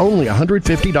 all for only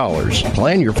 $150.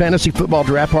 Plan your fantasy football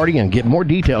draft party and get more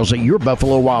details at your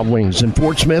Buffalo Wild Wings in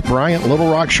Fort Smith, Bryant,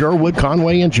 Little Rock, Sherwood,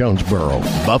 Conway, and Jonesboro.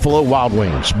 Buffalo Wild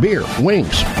Wings. Beer,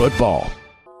 wings, football.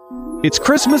 It's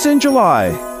Christmas in July.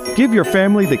 Give your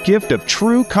family the gift of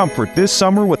true comfort this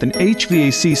summer with an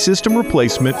HVAC system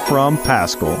replacement from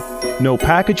Paschal. No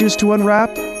packages to unwrap,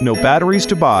 no batteries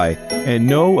to buy, and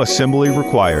no assembly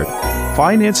required.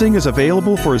 Financing is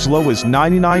available for as low as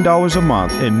 $99 a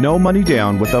month and no money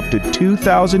down with up to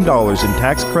 $2,000 in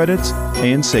tax credits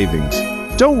and savings.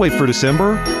 Don't wait for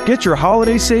December. Get your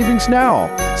holiday savings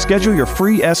now. Schedule your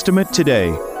free estimate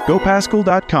today.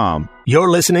 GoPaschal.com. You're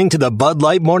listening to the Bud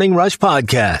Light Morning Rush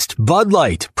Podcast. Bud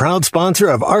Light, proud sponsor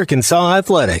of Arkansas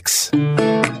Athletics.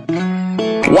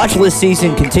 Watch list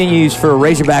season continues for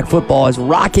Razorback football as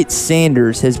Rocket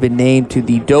Sanders has been named to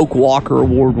the Doak Walker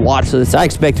Award watch list. I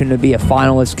expect him to be a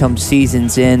finalist come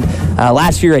season's end.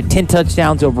 Last year at 10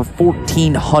 touchdowns, over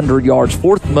 1,400 yards,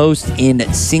 fourth most in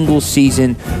single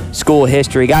season school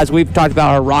history. Guys, we've talked about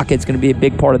how Rocket's going to be a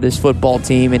big part of this football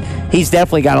team, and he's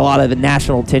definitely got a lot of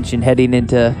national attention heading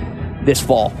into this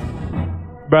fall.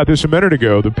 About this a minute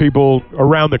ago, the people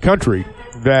around the country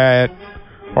that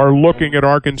are looking at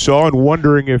Arkansas and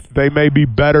wondering if they may be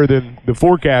better than the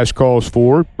forecast calls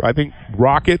for. I think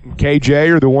Rocket and KJ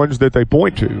are the ones that they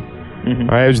point to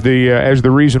as the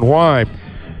reason why.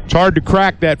 It's hard to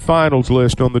crack that finals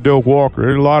list on the Doak Walker.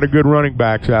 There's a lot of good running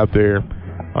backs out there.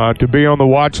 To be on the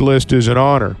watch list is an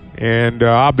honor. And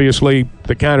obviously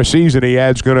the kind of season he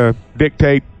had is going to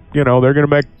dictate, they're going to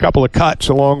make a couple of cuts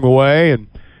along the way, and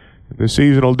the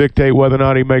season will dictate whether or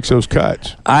not he makes those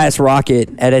cuts. I asked Rocket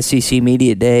at SEC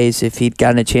Media Days if he'd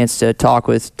gotten a chance to talk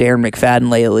with Darren McFadden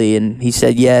lately, and he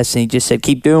said yes, and he just said,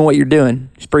 keep doing what you're doing.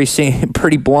 It's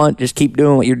pretty blunt. Just keep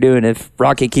doing what you're doing. If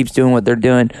Rocket keeps doing what they're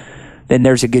doing, then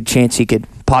there's a good chance he could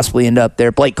possibly end up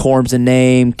there. Blake Corum's a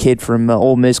name, kid from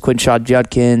Ole Miss, Quinshad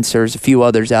Judkins. There's a few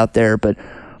others out there, but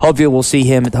hopefully we'll see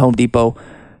him at the Home Depot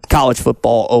College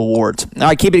Football Awards. All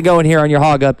right, keep it going here on your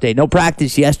Hog Update. No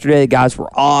practice yesterday. The guys were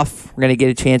off. We're going to get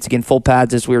a chance to get full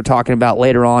pads as we were talking about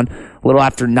later on, a little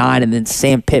after 9, and then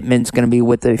Sam Pittman's going to be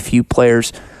with a few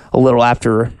players a little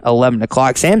after 11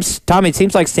 o'clock. Tommy, it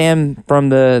seems like Sam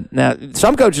now,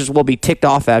 some coaches will be ticked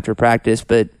off after practice,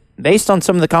 but based on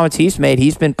some of the comments he's made,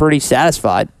 he's been pretty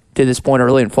satisfied to this point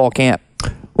early in fall camp.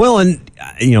 Well, and,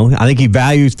 I think he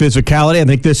values physicality. I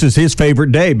think this is his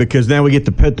favorite day because now we get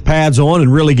to put the pads on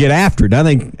and really get after it. I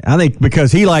think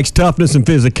because he likes toughness and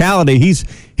physicality,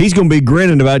 he's going to be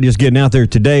grinning about just getting out there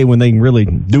today when they can really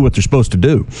do what they're supposed to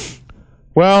do.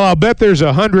 Well, I'll bet there's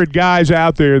 100 guys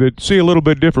out there that see a little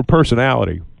bit different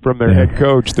personality from their head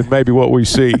coach than maybe what we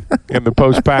see in the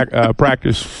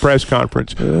post-practice press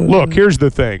conference. Look, here's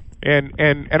the thing. And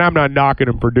I'm not knocking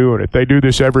them for doing it. They do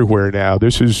this everywhere now.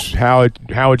 This is how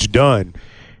it's done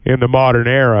in the modern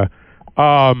era.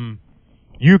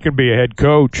 You can be a head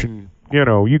coach and,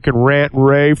 you can rant and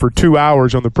rave for 2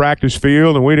 hours on the practice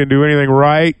field and we didn't do anything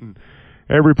right and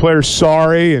every player's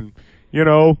sorry and,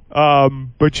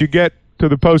 but you get to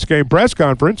the post-game press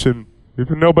conference and if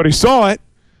nobody saw it,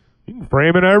 you can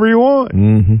frame it however you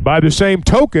want. By the same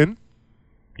token,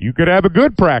 you could have a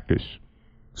good practice.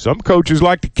 Some coaches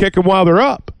like to kick them while they're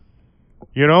up.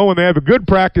 You know, when they have a good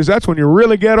practice, that's when you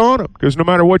really get on them, because no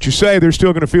matter what you say, they're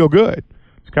still going to feel good.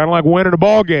 It's kind of like winning a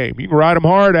ball game. You can ride them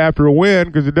hard after a win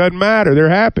because it doesn't matter. They're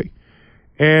happy.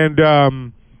 And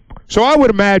so I would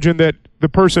imagine that the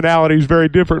personality is very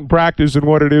different in practice than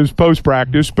what it is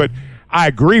post-practice, but I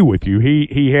agree with you.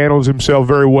 He handles himself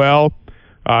very well.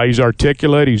 He's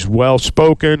articulate. He's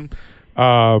well-spoken.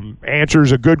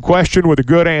 Answers a good question with a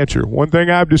good answer. One thing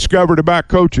I've discovered about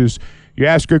coaches, you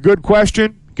ask a good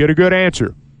question, get a good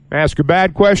answer. Ask a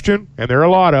bad question, and there are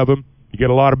a lot of them, you get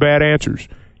a lot of bad answers.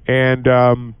 And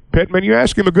Pittman, you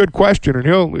ask him a good question, and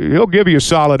he'll give you a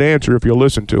solid answer if you'll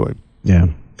listen to him. Yeah.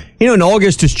 You know, and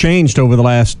August has changed over the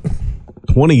last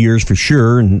 20 years for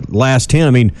sure, and last 10.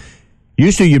 I mean,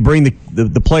 used to you'd bring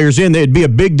the players in, it'd be a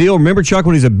big deal. Remember, Chuck,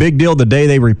 when it was a big deal the day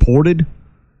they reported?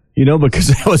 You know, because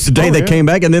that was the day they came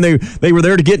back, and then they were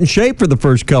there to get in shape for the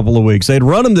first couple of weeks. They'd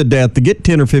run them to death to get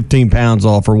 10 or 15 pounds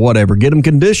off or whatever, get them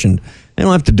conditioned. They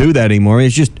don't have to do that anymore.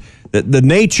 It's just the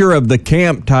nature of the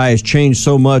camp, Ty, has changed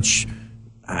so much.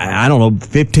 I don't know,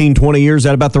 15, 20 years. Is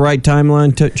that about the right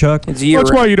timeline, Chuck?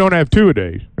 That's why you don't have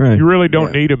two-a-days. Right. You really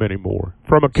don't need them anymore.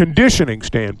 From a conditioning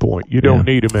standpoint, you don't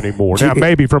need them anymore. Now,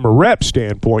 maybe from a rep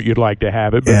standpoint, you'd like to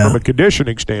have it, but from a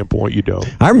conditioning standpoint, you don't.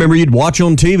 I remember you'd watch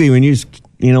on TV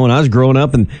when I was growing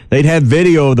up, and they'd have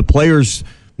video of the players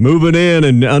moving in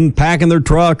and unpacking their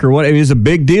truck or what. It was a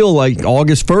big deal, like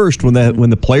August 1st when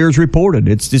the players reported.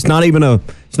 It's not even a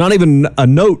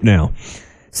note now.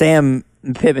 Sam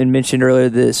Pittman mentioned earlier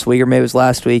this week, or maybe it was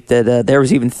last week, that there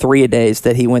was even 3-a-days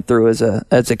that he went through as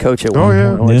a coach at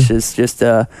one point, which is just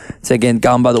it's again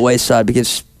gone by the wayside,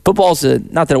 because football's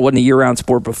not that it wasn't a year-round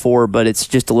sport before, but it's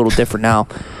just a little different now.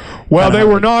 Well, they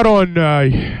were not on,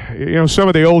 some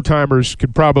of the old-timers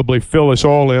could probably fill us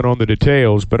all in on the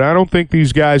details, but I don't think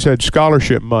these guys had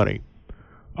scholarship money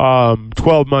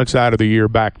 12 months out of the year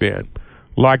back then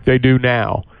like they do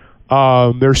now.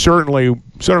 There certainly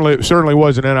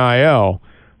wasn't NIL.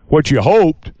 What you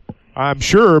hoped, I'm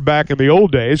sure, back in the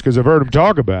old days, because I've heard them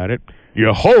talk about it,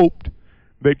 you hoped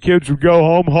that kids would go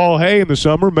home, haul hay in the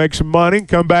summer, make some money, and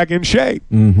come back in shape.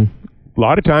 Mm-hmm. A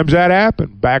lot of times that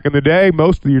happened. Back in the day,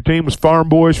 most of your team was farm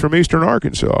boys from eastern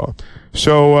Arkansas.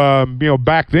 So,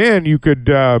 back then you could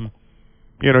count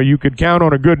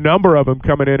on a good number of them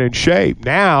coming in shape.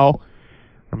 Now,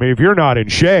 I mean, if you're not in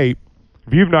shape,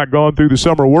 if you've not gone through the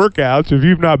summer workouts, if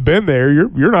you've not been there,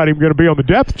 you're not even going to be on the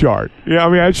depth chart. Yeah,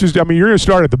 you're going to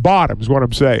start at the bottom is what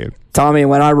I'm saying. Tommy,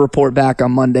 when I report back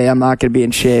on Monday, I'm not going to be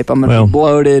in shape. I'm going to be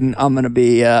bloated. And I'm going to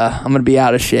be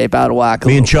out of shape, out of whack.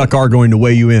 Me and Chuck are going to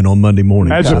weigh you in on Monday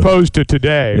morning, as opposed to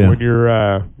today when you're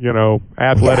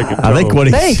athletic.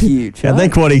 And Thank you, Chuck. I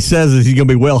think what he says is he's going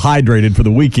to be well hydrated for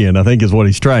the weekend. I think is what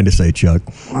he's trying to say, Chuck.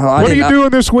 What are you doing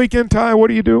this weekend, Ty? What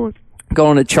are you doing?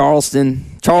 Going to Charleston,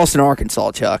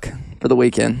 Arkansas, Chuck, for the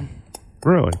weekend.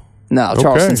 Really? No,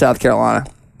 Charleston, South Carolina.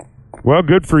 Well,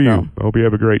 good for you. I hope you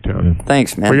have a great time.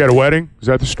 Thanks, man. We got a wedding? Is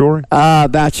that the story?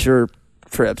 Bachelor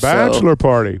trip. Bachelor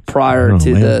party. Prior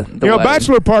to the wedding.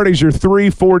 Bachelor parties are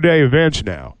 3-4 day events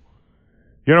now.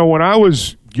 When I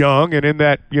was young and in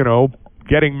that,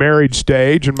 getting married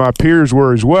stage, and my peers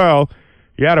were as well,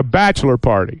 you had a bachelor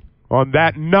party on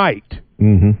that night.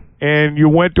 Mm-hmm. And you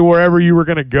went to wherever you were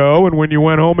going to go, and when you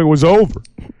went home, it was over.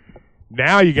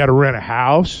 Now you got to rent a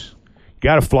house.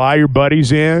 Got to fly your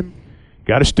buddies in.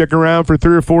 Got to stick around for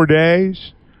 3 or 4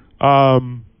 days.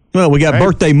 Well, we got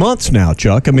birthday months now,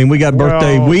 Chuck. I mean, we got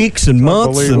birthday weeks and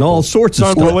months and all sorts of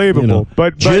stuff. Unbelievable.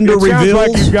 But gender it reveals.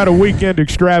 Sounds like you've got a weekend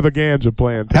extravaganza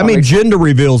planned. How many gender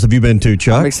reveals have you been to,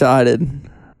 Chuck? I'm excited.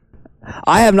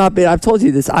 I have not been. I've told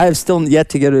you this. I have still yet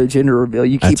to go to a gender reveal.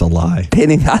 That's a lie.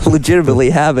 I legitimately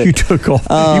haven't. You took off.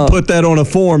 You put that on a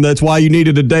form. That's why you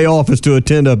needed a day off, is to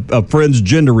attend a friend's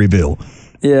gender reveal.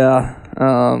 Yeah.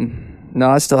 No,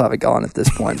 I still haven't gone at this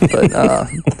point, but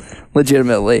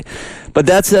legitimately. But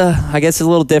that's I guess it's a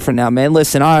little different now, man.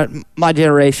 Listen, my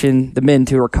generation, the men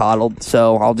too are coddled,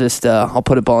 so I'll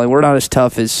put it bluntly. We're not as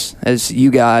tough as you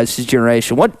guys'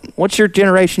 generation. What's your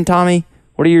generation, Tommy?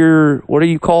 What are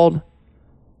you called?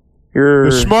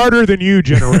 The smarter than you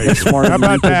generation. How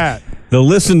about that? The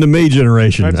listen to me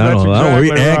generation. That's I don't know.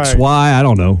 exactly X, right. Y, I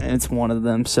don't know. It's one of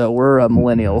them. So we're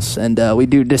millennials, and we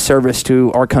do disservice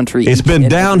to our country. It's been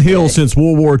downhill since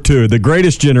World War II. The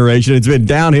greatest generation. It's been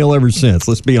downhill ever since.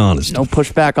 Let's be honest. No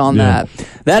pushback on that.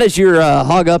 That is your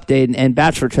Hog update and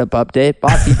Bachelor Trip update,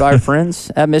 brought to you by our friends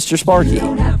at Mr. Sparky. You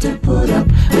don't have to put up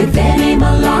with any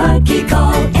malarkey.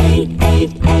 Call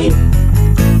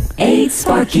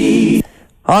 888-8-SPARKY.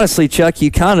 Honestly, Chuck, you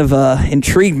kind of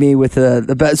intrigued me with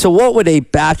the so what would a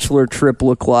bachelor trip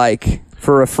look like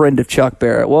for a friend of Chuck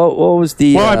Barrett? What was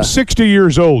the? Well, I'm 60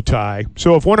 years old, Ty.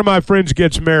 So if one of my friends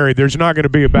gets married, there's not going to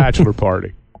be a bachelor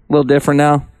party. A little different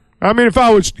now. I mean, if I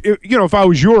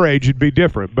was your age, it'd be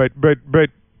different. But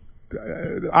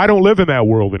I don't live in that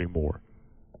world anymore.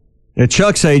 At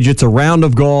Chuck's age, it's a round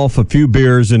of golf, a few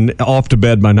beers, and off to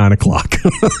bed by 9 o'clock.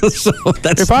 So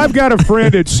if I've got a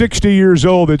friend at 60 years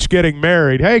old that's getting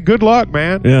married, hey, good luck,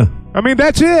 man. Yeah. I mean,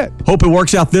 that's it. Hope it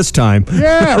works out this time.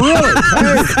 Yeah, really.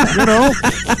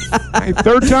 Hey,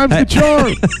 third time's the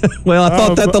charm. Well, I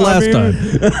thought that the last time.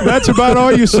 That's about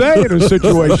all you say in a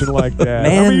situation like that.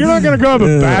 Man. I mean, you're not going to go have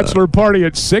a bachelor party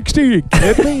at 60. You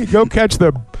kidding me? You go catch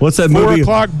the What's that 4 movie?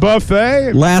 o'clock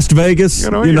buffet. Last Vegas.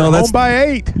 You're that's home by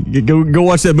 8. Go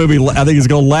watch that movie. I think it's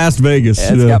called Last Vegas.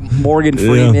 Yeah, it's got Morgan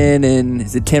Freeman and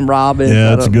is it Tim Robbins?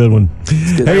 Yeah, that's a good one.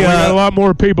 Hey, we got a lot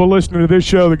more people listening to this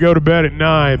show that go to bed at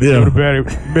 9. Yeah. Go to bed at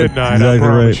midnight. Exactly I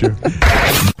promise you.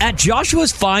 At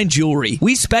Joshua's Fine Jewelry,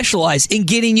 we specialize in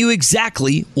getting you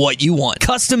exactly what you want.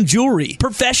 Custom jewelry,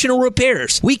 professional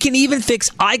repairs. We can even fix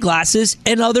eyeglasses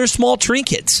and other small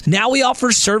trinkets. Now we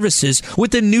offer services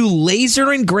with a new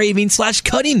laser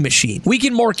engraving/cutting machine. We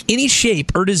can mark any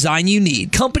shape or design you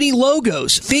need. Company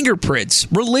logos, fingerprints,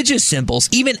 religious symbols,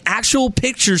 even actual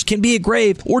pictures can be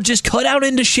engraved or just cut out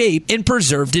into shape and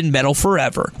preserved in metal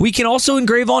forever. We can also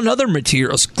engrave on other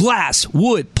materials, glass,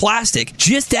 wood, plastic.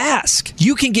 Just ask.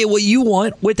 You can get what you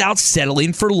want without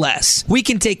settling for less. We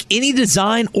can take any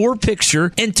design or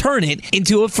picture and turn it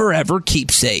into a forever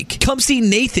keepsake. Come see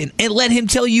Nathan and let him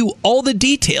tell you all the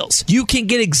details. You can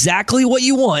get exactly what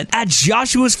you want at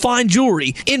Joshua's Fine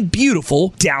Jewelry in beautiful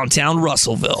downtown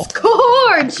Russellville.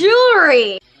 Core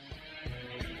Jewelry.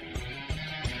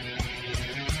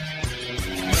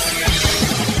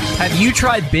 Have you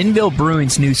tried Benville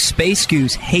Brewing's new Space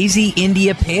Goose Hazy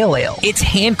India Pale Ale? It's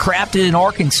handcrafted in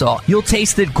Arkansas. You'll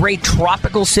taste the great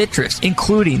tropical citrus,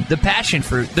 including the passion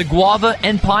fruit, the guava,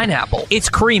 and pineapple. It's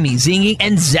creamy, zingy,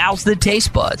 and zows the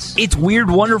taste buds. It's weird,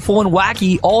 wonderful, and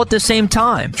wacky all at the same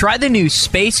time. Try the new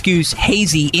Space Goose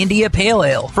Hazy India Pale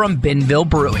Ale from Benville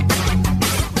Brewing.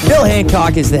 Bill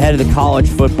Hancock is the head of the college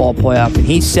football playoff, and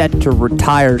he's set to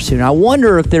retire soon. I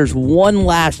wonder if there's one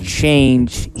last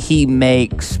change he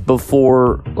makes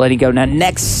before letting go. Now,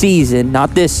 next season,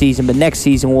 not this season, but next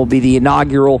season will be the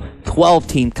inaugural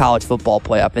 12-team college football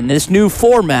playoff. In this new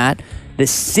format, the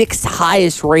 6th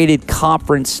highest-rated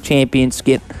conference champions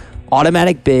get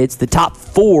automatic bids. The top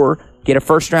 4 get a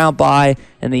first-round bye,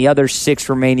 and the other 6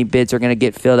 remaining bids are going to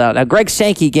get filled out. Now, Greg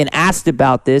Sankey, again, asked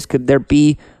about this. Could there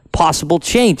be possible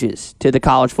changes to the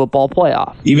college football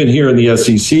playoff? Even here in the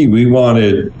SEC, we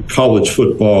wanted college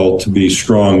football to be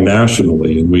strong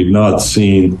nationally, and we've not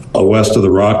seen a West of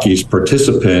the Rockies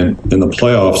participant in the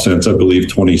playoff since, I believe,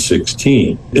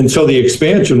 2016. And so the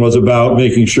expansion was about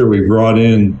making sure we brought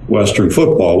in Western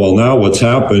football. Well, now what's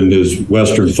happened is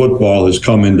Western football has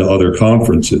come into other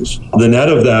conferences. The net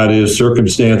of that is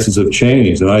circumstances have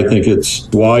changed, and I think it's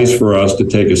wise for us to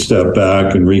take a step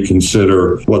back and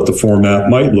reconsider what the format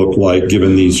might look like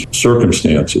given these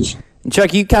circumstances.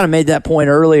 Chuck, you kind of made that point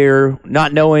earlier,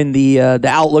 not knowing the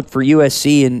outlook for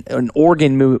USC and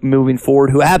Oregon moving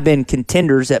forward, who have been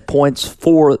contenders at points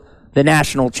for the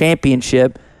national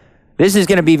championship. This is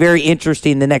going to be very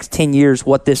interesting the next 10 years,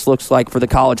 what this looks like for the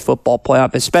college football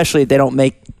playoff, especially if they don't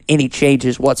make any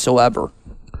changes whatsoever.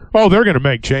 Oh, they're going to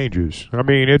make changes. I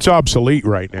mean, it's obsolete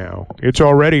right now. It's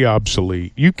already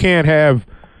obsolete. You can't have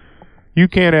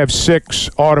 6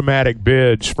 automatic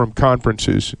bids from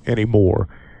conferences anymore.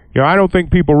 I don't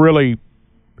think people really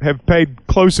have paid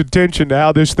close attention to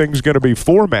how this thing's going to be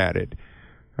formatted.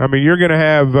 I mean, you're going to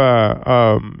have,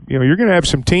 you're going to have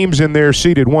some teams in there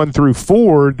seeded 1 through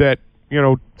 4 that,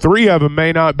 3 of them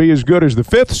may not be as good as the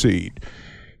 5th seed.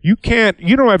 You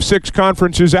don't have 6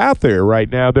 conferences out there right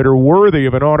now that are worthy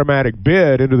of an automatic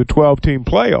bid into the 12-team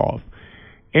playoff.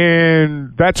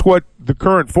 And that's what the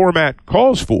current format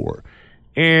calls for.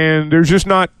 And there's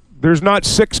not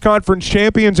 6 conference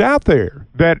champions out there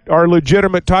that are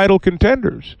legitimate title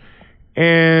contenders.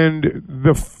 And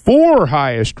the 4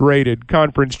 highest rated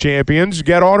conference champions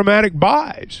get automatic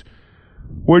buys,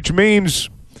 which means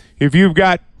if you've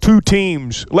got 2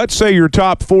 teams, let's say your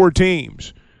top 4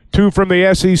 teams, 2 from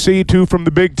the SEC, 2 from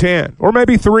the Big Ten, or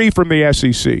maybe 3 from the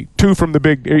SEC, 2 from the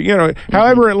Big,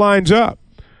 however it lines up.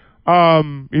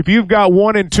 If you've got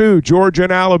 1 and 2, Georgia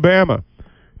and Alabama,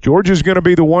 Georgia's going to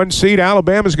be the 1 seed.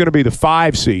 Alabama's going to be the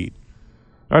 5 seed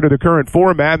under the current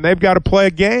format, and they've got to play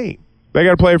a game. They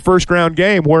got to play a first-round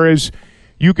game, whereas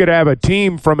you could have a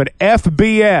team from an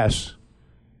FBS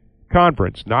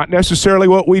conference, not necessarily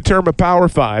what we term a Power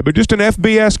 5, but just an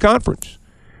FBS conference,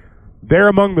 they're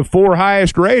among the 4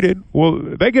 highest rated. Well,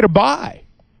 they get a bye.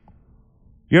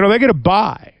 They get a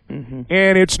bye. Mm-hmm.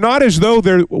 And it's not as though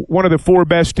they're one of the 4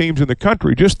 best teams in the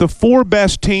country, just the 4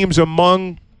 best teams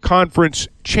among conference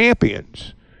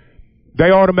champions. They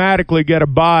automatically get a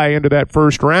bye into that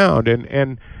first round.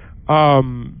 And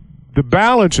the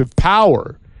balance of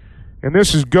power, and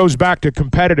this goes back to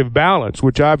competitive balance,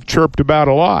 which I've chirped about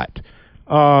a lot.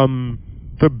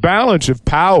 The balance of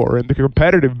power and the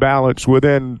competitive balance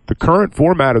within the current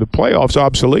format of the playoffs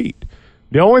obsolete.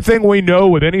 The only thing we know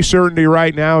with any certainty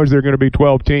right now is there are going to be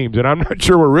 12 teams, and I'm not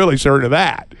sure we're really certain of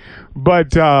that.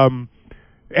 But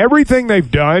everything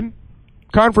they've done,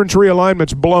 conference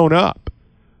realignment's blown up.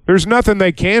 There's nothing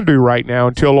they can do right now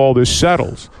until all this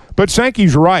settles. But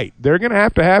Sankey's right. They're going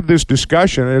to have this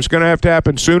discussion, and it's going to have to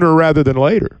happen sooner rather than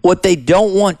later. What they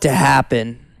don't want to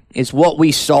happen is what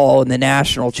we saw in the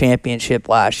national championship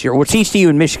last year. Well, TCU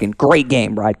and Michigan, great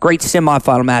game, right? Great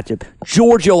semifinal matchup.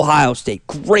 Georgia, Ohio State,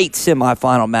 great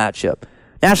semifinal matchup.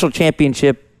 National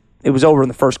championship, it was over in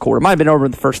the first quarter. It might have been over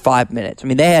in the first 5 minutes. I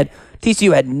mean,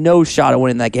 TCU had no shot at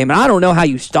winning that game. And I don't know how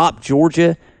you stop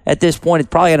Georgia at this point. It's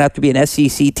probably going to have to be an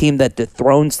SEC team that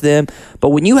dethrones them. But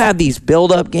when you have these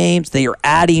build-up games that you're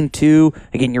adding to,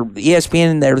 again, you're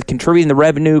ESPN, they're contributing the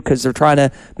revenue because they're trying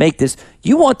to make this.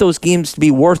 You want those games to be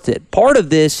worth it. Part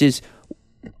of this is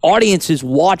audiences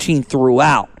watching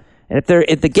throughout. And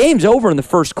if the game's over in the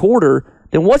first quarter,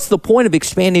 then what's the point of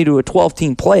expanding to a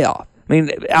 12-team playoff? I mean,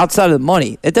 outside of the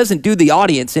money, it doesn't do the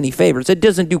audience any favors. It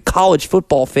doesn't do college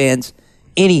football fans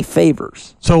any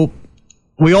favors. So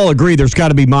we all agree there's got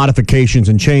to be modifications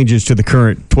and changes to the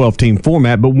current 12-team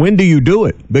format, but when do you do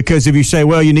it? Because if you say,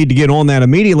 well, you need to get on that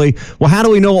immediately, well, how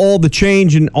do we know all the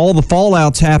change and all the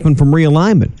fallouts happen from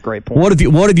realignment? Great point.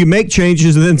 What if you make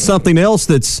changes and then something else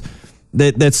that's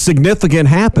significant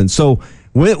happens? So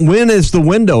when is the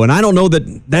window? And I don't know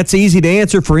that's easy to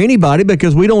answer for anybody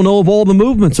because we don't know if all the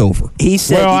movement's over. He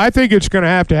said, well, I think it's going to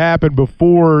have to happen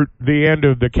before the end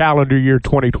of the calendar year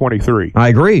 2023. I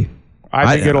agree.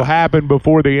 I think it'll happen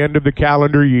before the end of the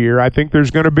calendar year. I think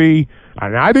there's going to be,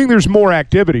 I think there's more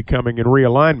activity coming in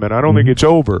realignment. I don't think it's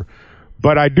over.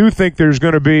 But I do think there's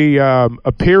going to be a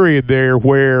period there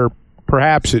where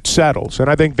perhaps it settles. And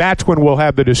I think that's when we'll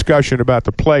have the discussion about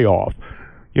the playoff,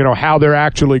 how they're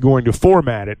actually going to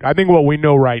format it. I think what we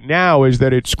know right now is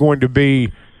that it's going to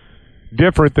be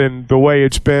different than the way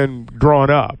it's been drawn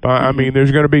up. I mean,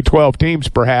 there's going to be 12 teams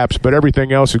perhaps, but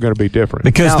everything else is going to be different.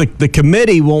 Because the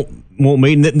committee won't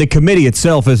mean the committee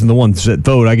itself isn't the ones that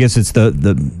vote. I guess it's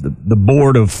the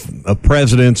board of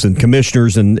presidents and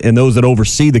commissioners and those that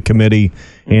oversee the committee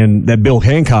and that Bill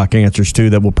Hancock answers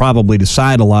to that will probably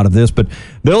decide a lot of this. But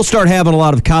they'll start having a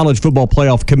lot of college football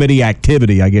playoff committee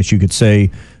activity, I guess you could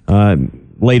say,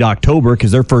 late October,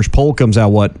 because their first poll comes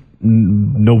out,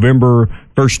 November,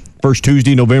 first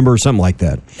Tuesday, November, or something like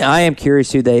that. I am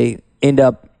curious who they end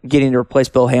up getting to replace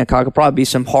Bill Hancock. It'll probably be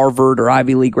some Harvard or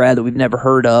Ivy League grad that we've never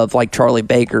heard of, like Charlie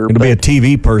Baker. It'll be a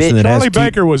TV person. Charlie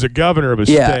Baker was a governor of a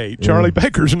state. Charlie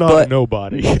Baker's not a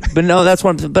nobody. But no, that's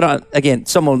what I'm. But again,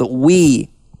 someone that we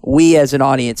as an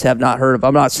audience have not heard of.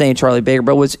 I'm not saying Charlie Baker,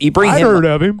 but I heard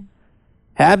of him.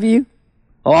 Have you?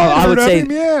 Well, I would say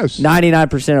yes.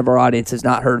 99% of our audience has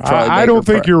not heard of Charlie Baker. I don't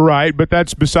think you're right, but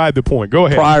that's beside the point. Go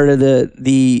ahead. Prior to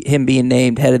him being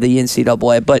named head of the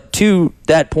NCAA. But to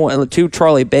that point, to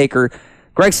Charlie Baker,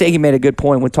 Greg Sankey made a good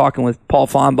point when talking with Paul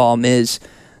Feinbaum is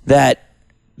that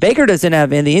Baker doesn't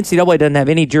have, and the NCAA doesn't have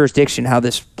any jurisdiction how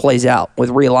this plays out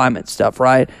with realignment stuff,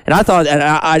 right? And I thought, and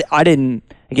I didn't,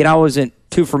 again, I wasn't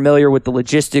too familiar with the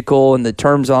logistical and the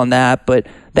terms on that, but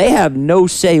they have no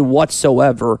say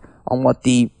whatsoever on what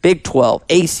the Big 12,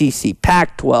 ACC,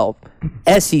 Pac-12,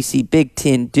 SEC, Big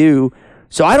 10 do.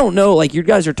 So I don't know, like you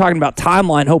guys are talking about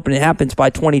timeline, hoping it happens by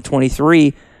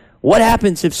 2023. What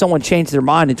happens if someone changed their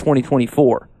mind in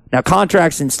 2024? Now,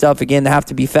 contracts and stuff, again, have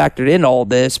to be factored into all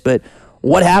this, but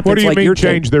what happens? What do you mean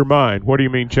change their mind? What do you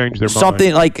mean change their mind?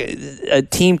 Something like a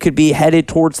team could be headed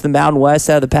towards the Mountain West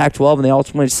out of the Pac-12 and they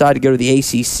ultimately decide to go to the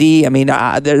ACC. I mean,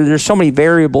 there's so many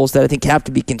variables that I think have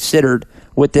to be considered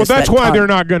with this. Well, that's why they're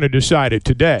not going to decide it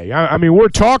today. I mean, we're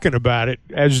talking about it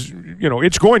as,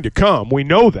 it's going to come. We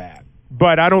know that.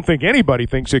 But I don't think anybody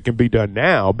thinks it can be done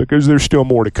now because there's still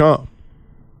more to come.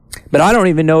 But I don't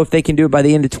even know if they can do it by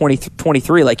the end of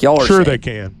 2023 like y'all are saying. Sure they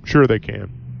can. Sure they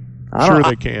can.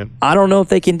 I don't know if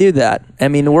they can do that. I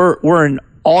mean, we're in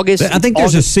August. I think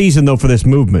there's a season, though, for this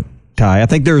movement, Ty. I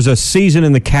think there's a season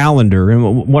in the calendar.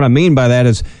 And what I mean by that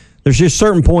is there's just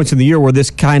certain points in the year where this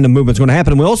kind of movement's going to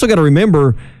happen. And we also got to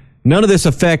remember none of this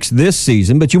affects this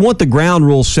season, but you want the ground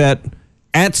rules set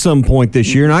at some point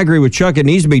this year. And I agree with Chuck. It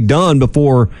needs to be done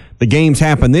before the games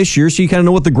happen this year, so you kind of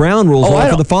know what the ground rules are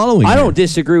for the following year. I don't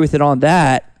disagree with it on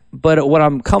that. But what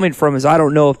I'm coming from is I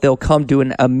don't know if they'll come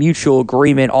to a mutual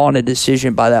agreement on a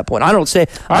decision by that point. I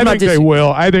think they will.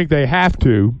 I think they have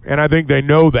to, and I think they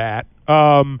know that.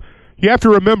 You have to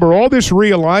remember, all this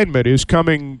realignment is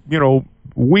coming,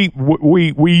 we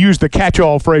use the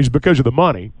catch-all phrase because of the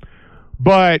money,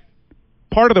 but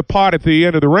part of the pot at the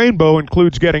end of the rainbow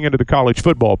includes getting into the college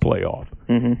football playoff.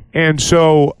 Mm-hmm. And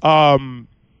so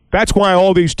that's why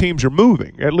all these teams are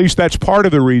moving. At least that's part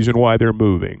of the reason why they're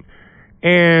moving.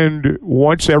 And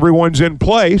once everyone's in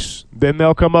place, then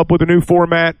they'll come up with a new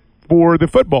format for the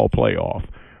football playoff.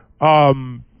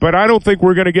 But I don't think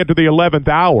we're going to get to the 11th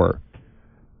hour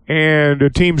and a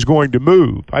team's going to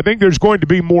move. I think there's going to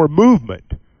be more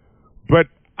movement, but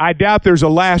I doubt there's a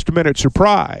last-minute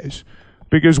surprise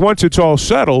because once it's all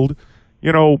settled,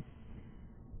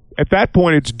 at that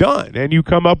point it's done, and you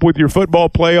come up with your football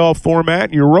playoff format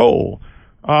and you roll.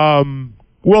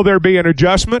 Will there be an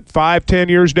adjustment 5-10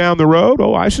 years down the road?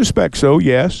 Oh, I suspect so,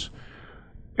 yes.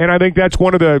 And I think that's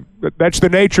that's the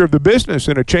nature of the business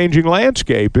in a changing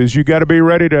landscape, is you got to be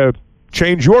ready to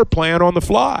change your plan on the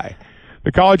fly.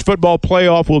 The college football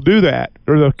playoff will do that,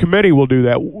 or the committee will do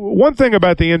that. One thing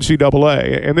about the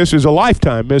NCAA, and this is a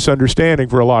lifetime misunderstanding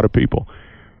for a lot of people,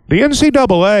 the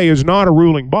NCAA is not a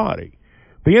ruling body.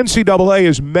 The NCAA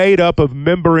is made up of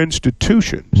member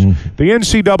institutions. Mm-hmm. The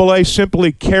NCAA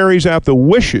simply carries out the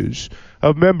wishes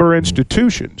of member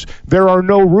institutions. There are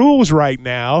no rules right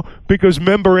now because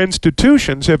member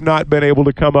institutions have not been able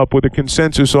to come up with a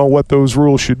consensus on what those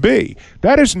rules should be.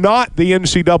 That is not the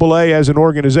NCAA as an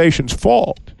organization's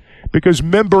fault, because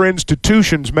member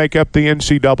institutions make up the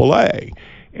NCAA.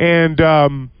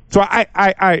 And so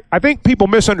I think people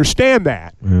misunderstand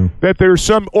that there's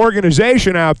some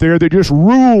organization out there that just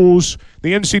rules,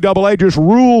 the NCAA just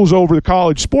rules over the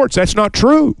college sports. That's not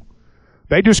true.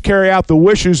 They just carry out the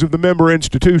wishes of the member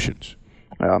institutions.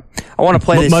 I want to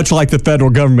play this. Much like the federal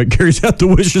government carries out the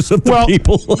wishes of the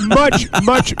people.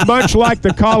 much like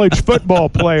the college football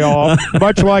playoff,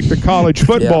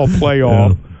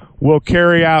 will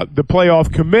carry out, the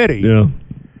playoff committee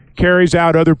carries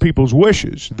out other people's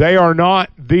wishes. They are not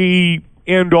the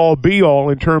end-all, be-all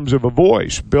in terms of a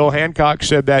voice. Bill Hancock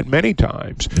said that many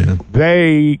times. Yeah.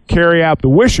 They carry out the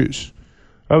wishes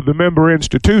of the member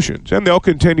institutions, and they'll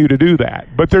continue to do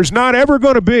that. But there's not ever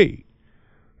going to be,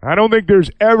 I don't think there's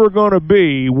ever going to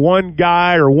be one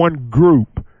guy or one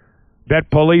group that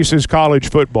polices college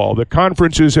football. The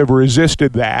conferences have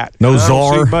resisted that. No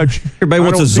czar. Everybody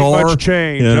wants a czar. Much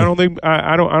change. Yeah.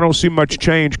 I don't see much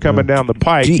change coming down the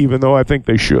pike, even though I think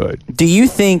they should. Do you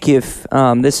think if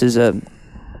this is a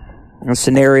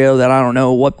scenario that I don't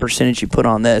know what percentage you put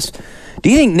on this, do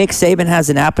you think Nick Saban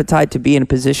has an appetite to be in a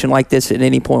position like this at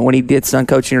any point when he gets done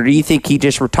coaching, or do you think he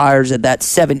just retires at that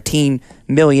 $17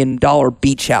 million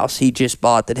beach house he just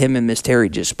bought that him and Miss Terry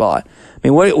just bought? I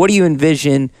mean, what do you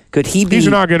envision? Could he be? He's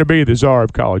not going to be the czar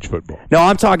of college football. No,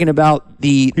 I'm talking about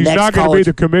the. He's not going to be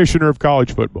the commissioner of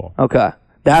college football. Okay.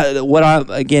 I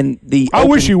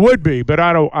wish he would be, but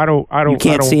I don't. You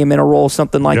can't see him in a role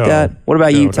something like that. What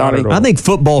about you, Tommy? I think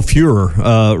football furor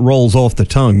rolls off the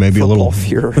tongue, maybe football a little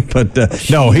furor, but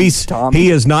no, he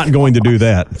is not going to do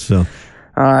that. So,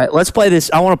 all right, let's play this.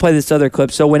 I want to play this other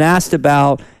clip. So, when asked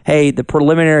about the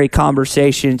preliminary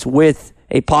conversations with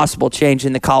a possible change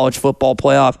in the college football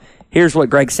playoff, here's what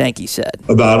Greg Sankey said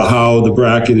about how the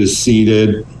bracket is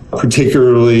seeded,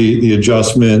 particularly the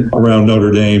adjustment around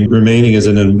Notre Dame remaining as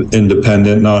an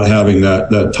independent, not having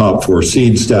that top 4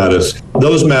 seed status.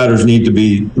 Those matters need to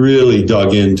be really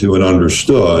dug into and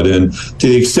understood. And to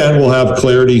the extent we'll have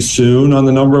clarity soon on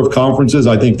the number of conferences,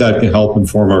 I think that can help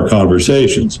inform our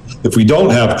conversations. If we don't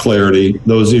have clarity,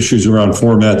 those issues around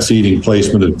format, seeding,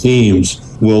 placement of teams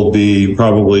will be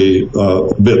probably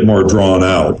a bit more drawn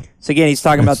out. So, again, he's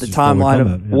talking about the timeline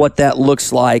of what that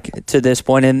looks like to this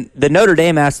point. And the Notre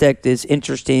Dame aspect is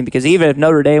interesting because even if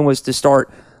Notre Dame was to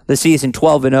start the season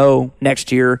 12-0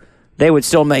 next year, they would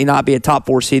still may not be a top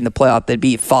 4 seed in the playoff. They'd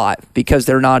be 5 because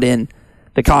they're not in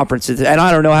the conferences. And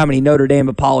I don't know how many Notre Dame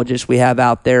apologists we have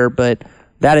out there, but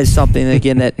that is something,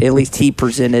 again, that at least he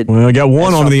presented. Well, I got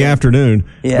one on the afternoon.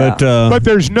 Yeah. But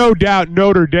there's no doubt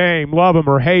Notre Dame, love them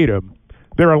or hate them,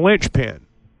 they're a linchpin.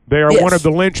 They are one of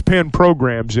the linchpin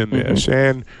programs in this. Mm-hmm.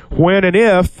 And when and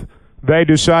if they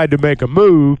decide to make a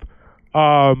move,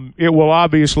 it will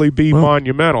obviously be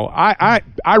monumental. I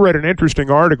read an interesting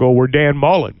article where Dan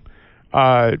Mullen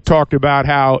talked about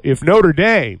how if Notre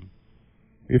Dame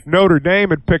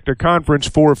had picked a conference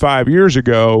 4 or 5 years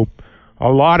ago, a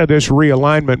lot of this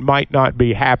realignment might not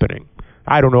be happening.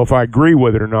 I don't know if I agree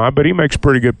with it or not, but he makes a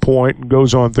pretty good point and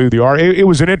goes on through the art. It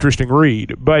was an interesting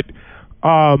read. But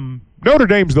Notre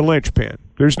Dame's the linchpin.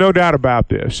 There's no doubt about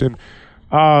this. And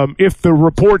if the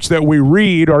reports that we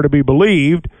read are to be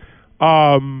believed,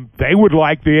 they would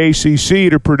like the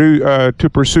ACC to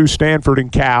pursue Stanford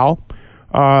and Cal.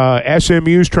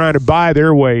 SMU's trying to buy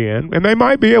their way in, and they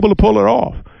might be able to pull it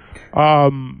off.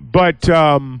 But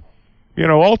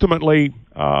ultimately,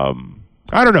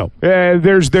 I don't know.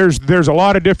 There's a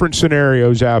lot of different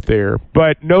scenarios out there,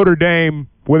 but Notre Dame,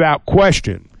 without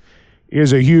question,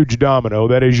 is a huge domino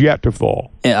that is yet to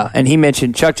fall. Yeah, and he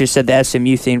mentioned, Chuck just said the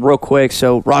SMU thing real quick,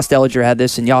 so Ross Dellinger had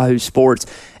this in Yahoo Sports.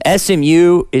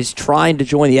 SMU is trying to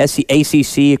join the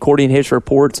ACC, according to his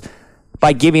reports,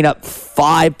 by giving up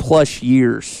 5+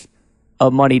 years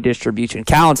of money distribution.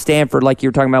 Cal and Stanford, like you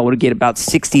were talking about, would get about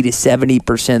 60 to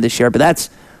 70% of the share, but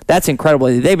that's incredible.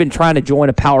 They've been trying to join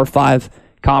a Power 5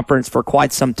 conference for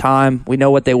quite some time. We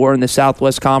know what they were in the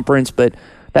Southwest Conference, but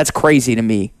that's crazy to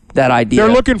me, that idea.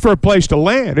 They're looking for a place to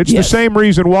land. It's Yes. the same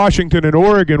reason Washington and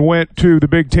Oregon went to the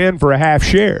Big Ten for a half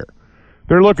share.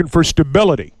 They're looking for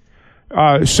stability.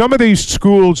 Some of these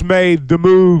schools made the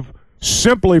move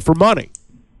simply for money.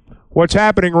 What's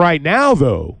happening right now,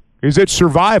 though, is it's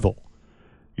survival.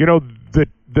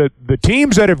 The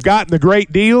teams that have gotten the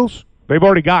great deals, they've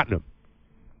already gotten them.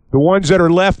 The ones that are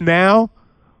left now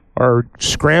are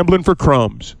scrambling for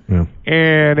crumbs. Yeah.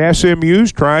 And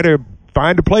SMU's trying to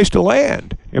find a place to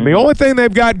land. And the only thing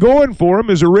they've got going for them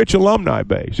is a rich alumni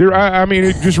base. I mean,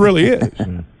 it just really is.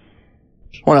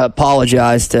 I want to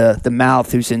apologize to the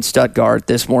Mouth who's in Stuttgart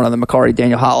this morning on the McCarty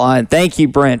Daniel hotline. Thank you,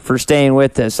 Brent, for staying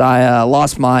with us. I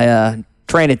lost my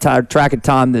track of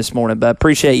time this morning, but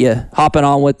appreciate you hopping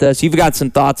on with us. You've got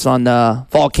some thoughts on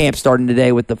fall camp starting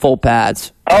today with the full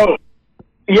pads. Oh,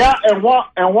 yeah, and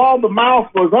while the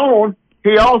Mouth was on,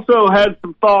 he also had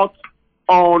some thoughts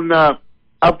on,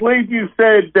 I believe you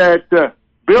said that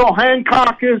Bill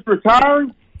Hancock is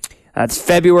retiring? That's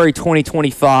February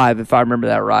 2025, if I remember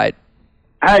that right.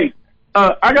 Hey,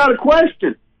 I got a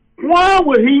question. Why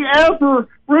would he ever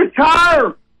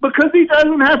retire? Because he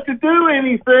doesn't have to do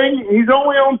anything. He's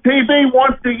only on TV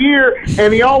once a year,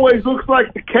 and he always looks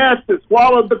like the cat that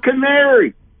swallowed the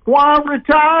canary. Why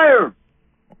retire?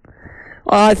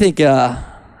 Well, I think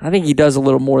he does a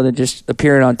little more than just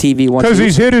appearing on TV once. Because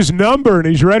he's hit his number and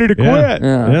he's ready to quit.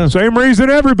 Yeah. Same reason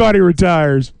everybody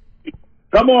retires.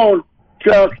 Come on,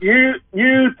 Chuck. You,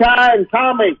 Ty, and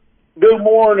Tommy do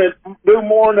more in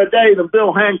a day than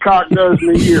Bill Hancock does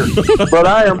in a year. But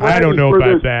I am. I don't know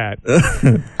about that.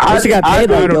 I got paid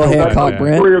by Bill Hancock,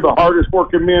 Brent. We're the hardest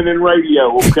working men in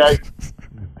radio. Okay,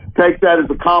 take that as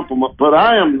a compliment. But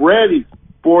I am ready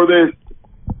for this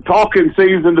talking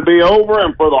season to be over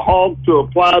and for the Hogs to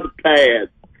apply the pads.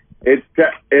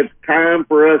 It's time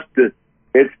for us to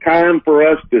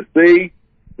see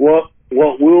what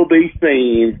will be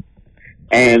seen,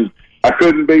 and I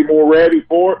couldn't be more ready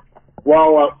for it.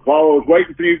 While I was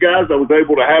waiting for you guys, I was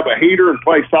able to have a heater and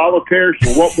play solitaire.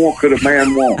 So what more could a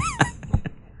man want?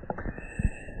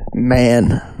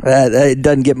 Man, it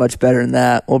doesn't get much better than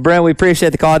that. Well, Brent, we appreciate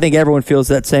the call. I think everyone feels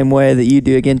that same way that you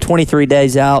do. Again, 23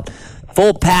 days out,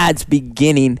 full pads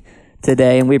beginning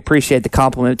today, and we appreciate the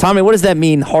compliment. Tommy, what does that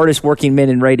mean, hardest working men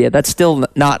in radio? That's still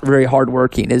not very hard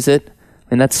working, is it?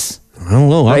 And that's... I don't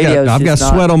know. I've got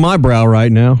sweat on my brow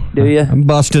right now. Do you? I'm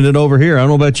busting it over here. I don't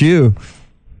know about you.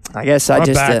 I guess my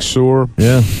back's sore.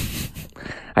 Yeah.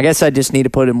 I guess I just need to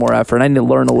put in more effort. I need to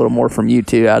learn a little more from you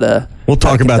two. We'll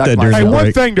talk about that during the break.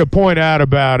 One thing to point out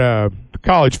about the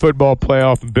college football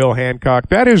playoff and Bill Hancock,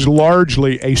 that is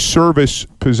largely a service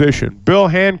position. Bill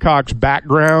Hancock's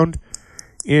background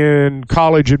in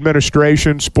college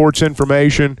administration, sports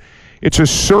information, it's a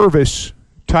service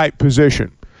type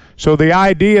position. So the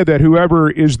idea that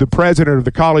whoever is the president of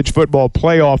the college football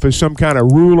playoff is some kind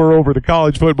of ruler over the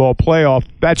college football playoff,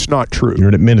 that's not true. You're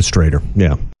an administrator,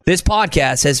 yeah. This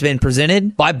podcast has been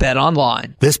presented by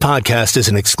BetOnline. This podcast is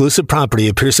an exclusive property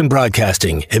of Pearson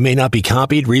Broadcasting. It may not be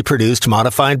copied, reproduced,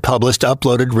 modified, published,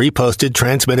 uploaded, reposted,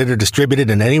 transmitted, or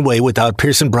distributed in any way without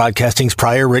Pearson Broadcasting's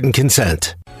prior written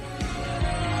consent.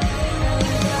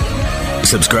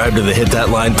 Subscribe to the Hit That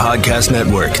Line Podcast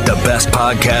Network, the best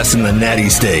podcast in the Natty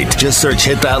State. Just search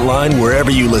Hit That Line wherever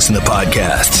you listen to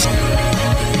podcasts.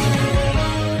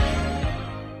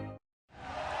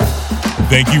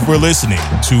 Thank you for listening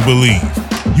to Believe.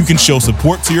 You can show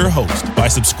support to your host by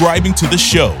subscribing to the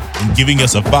show and giving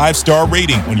us a 5-star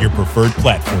rating on your preferred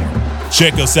platform.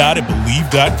 Check us out at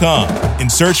Believe.com and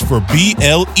search for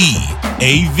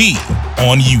BLEAV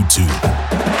on YouTube.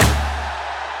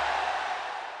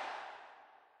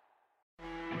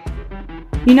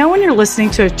 You know when you're listening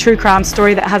to a true crime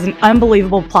story that has an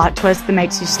unbelievable plot twist that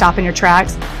makes you stop in your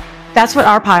tracks? That's what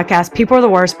our podcast, People Are the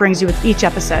Worst, brings you with each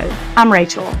episode. I'm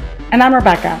Rachel. And I'm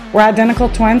Rebecca. We're identical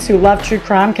twins who love true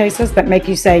crime cases that make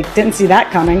you say, didn't see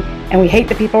that coming, and we hate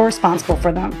the people responsible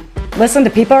for them. Listen to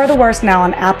People Are the Worst now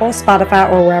on Apple,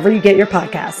 Spotify, or wherever you get your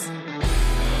podcasts.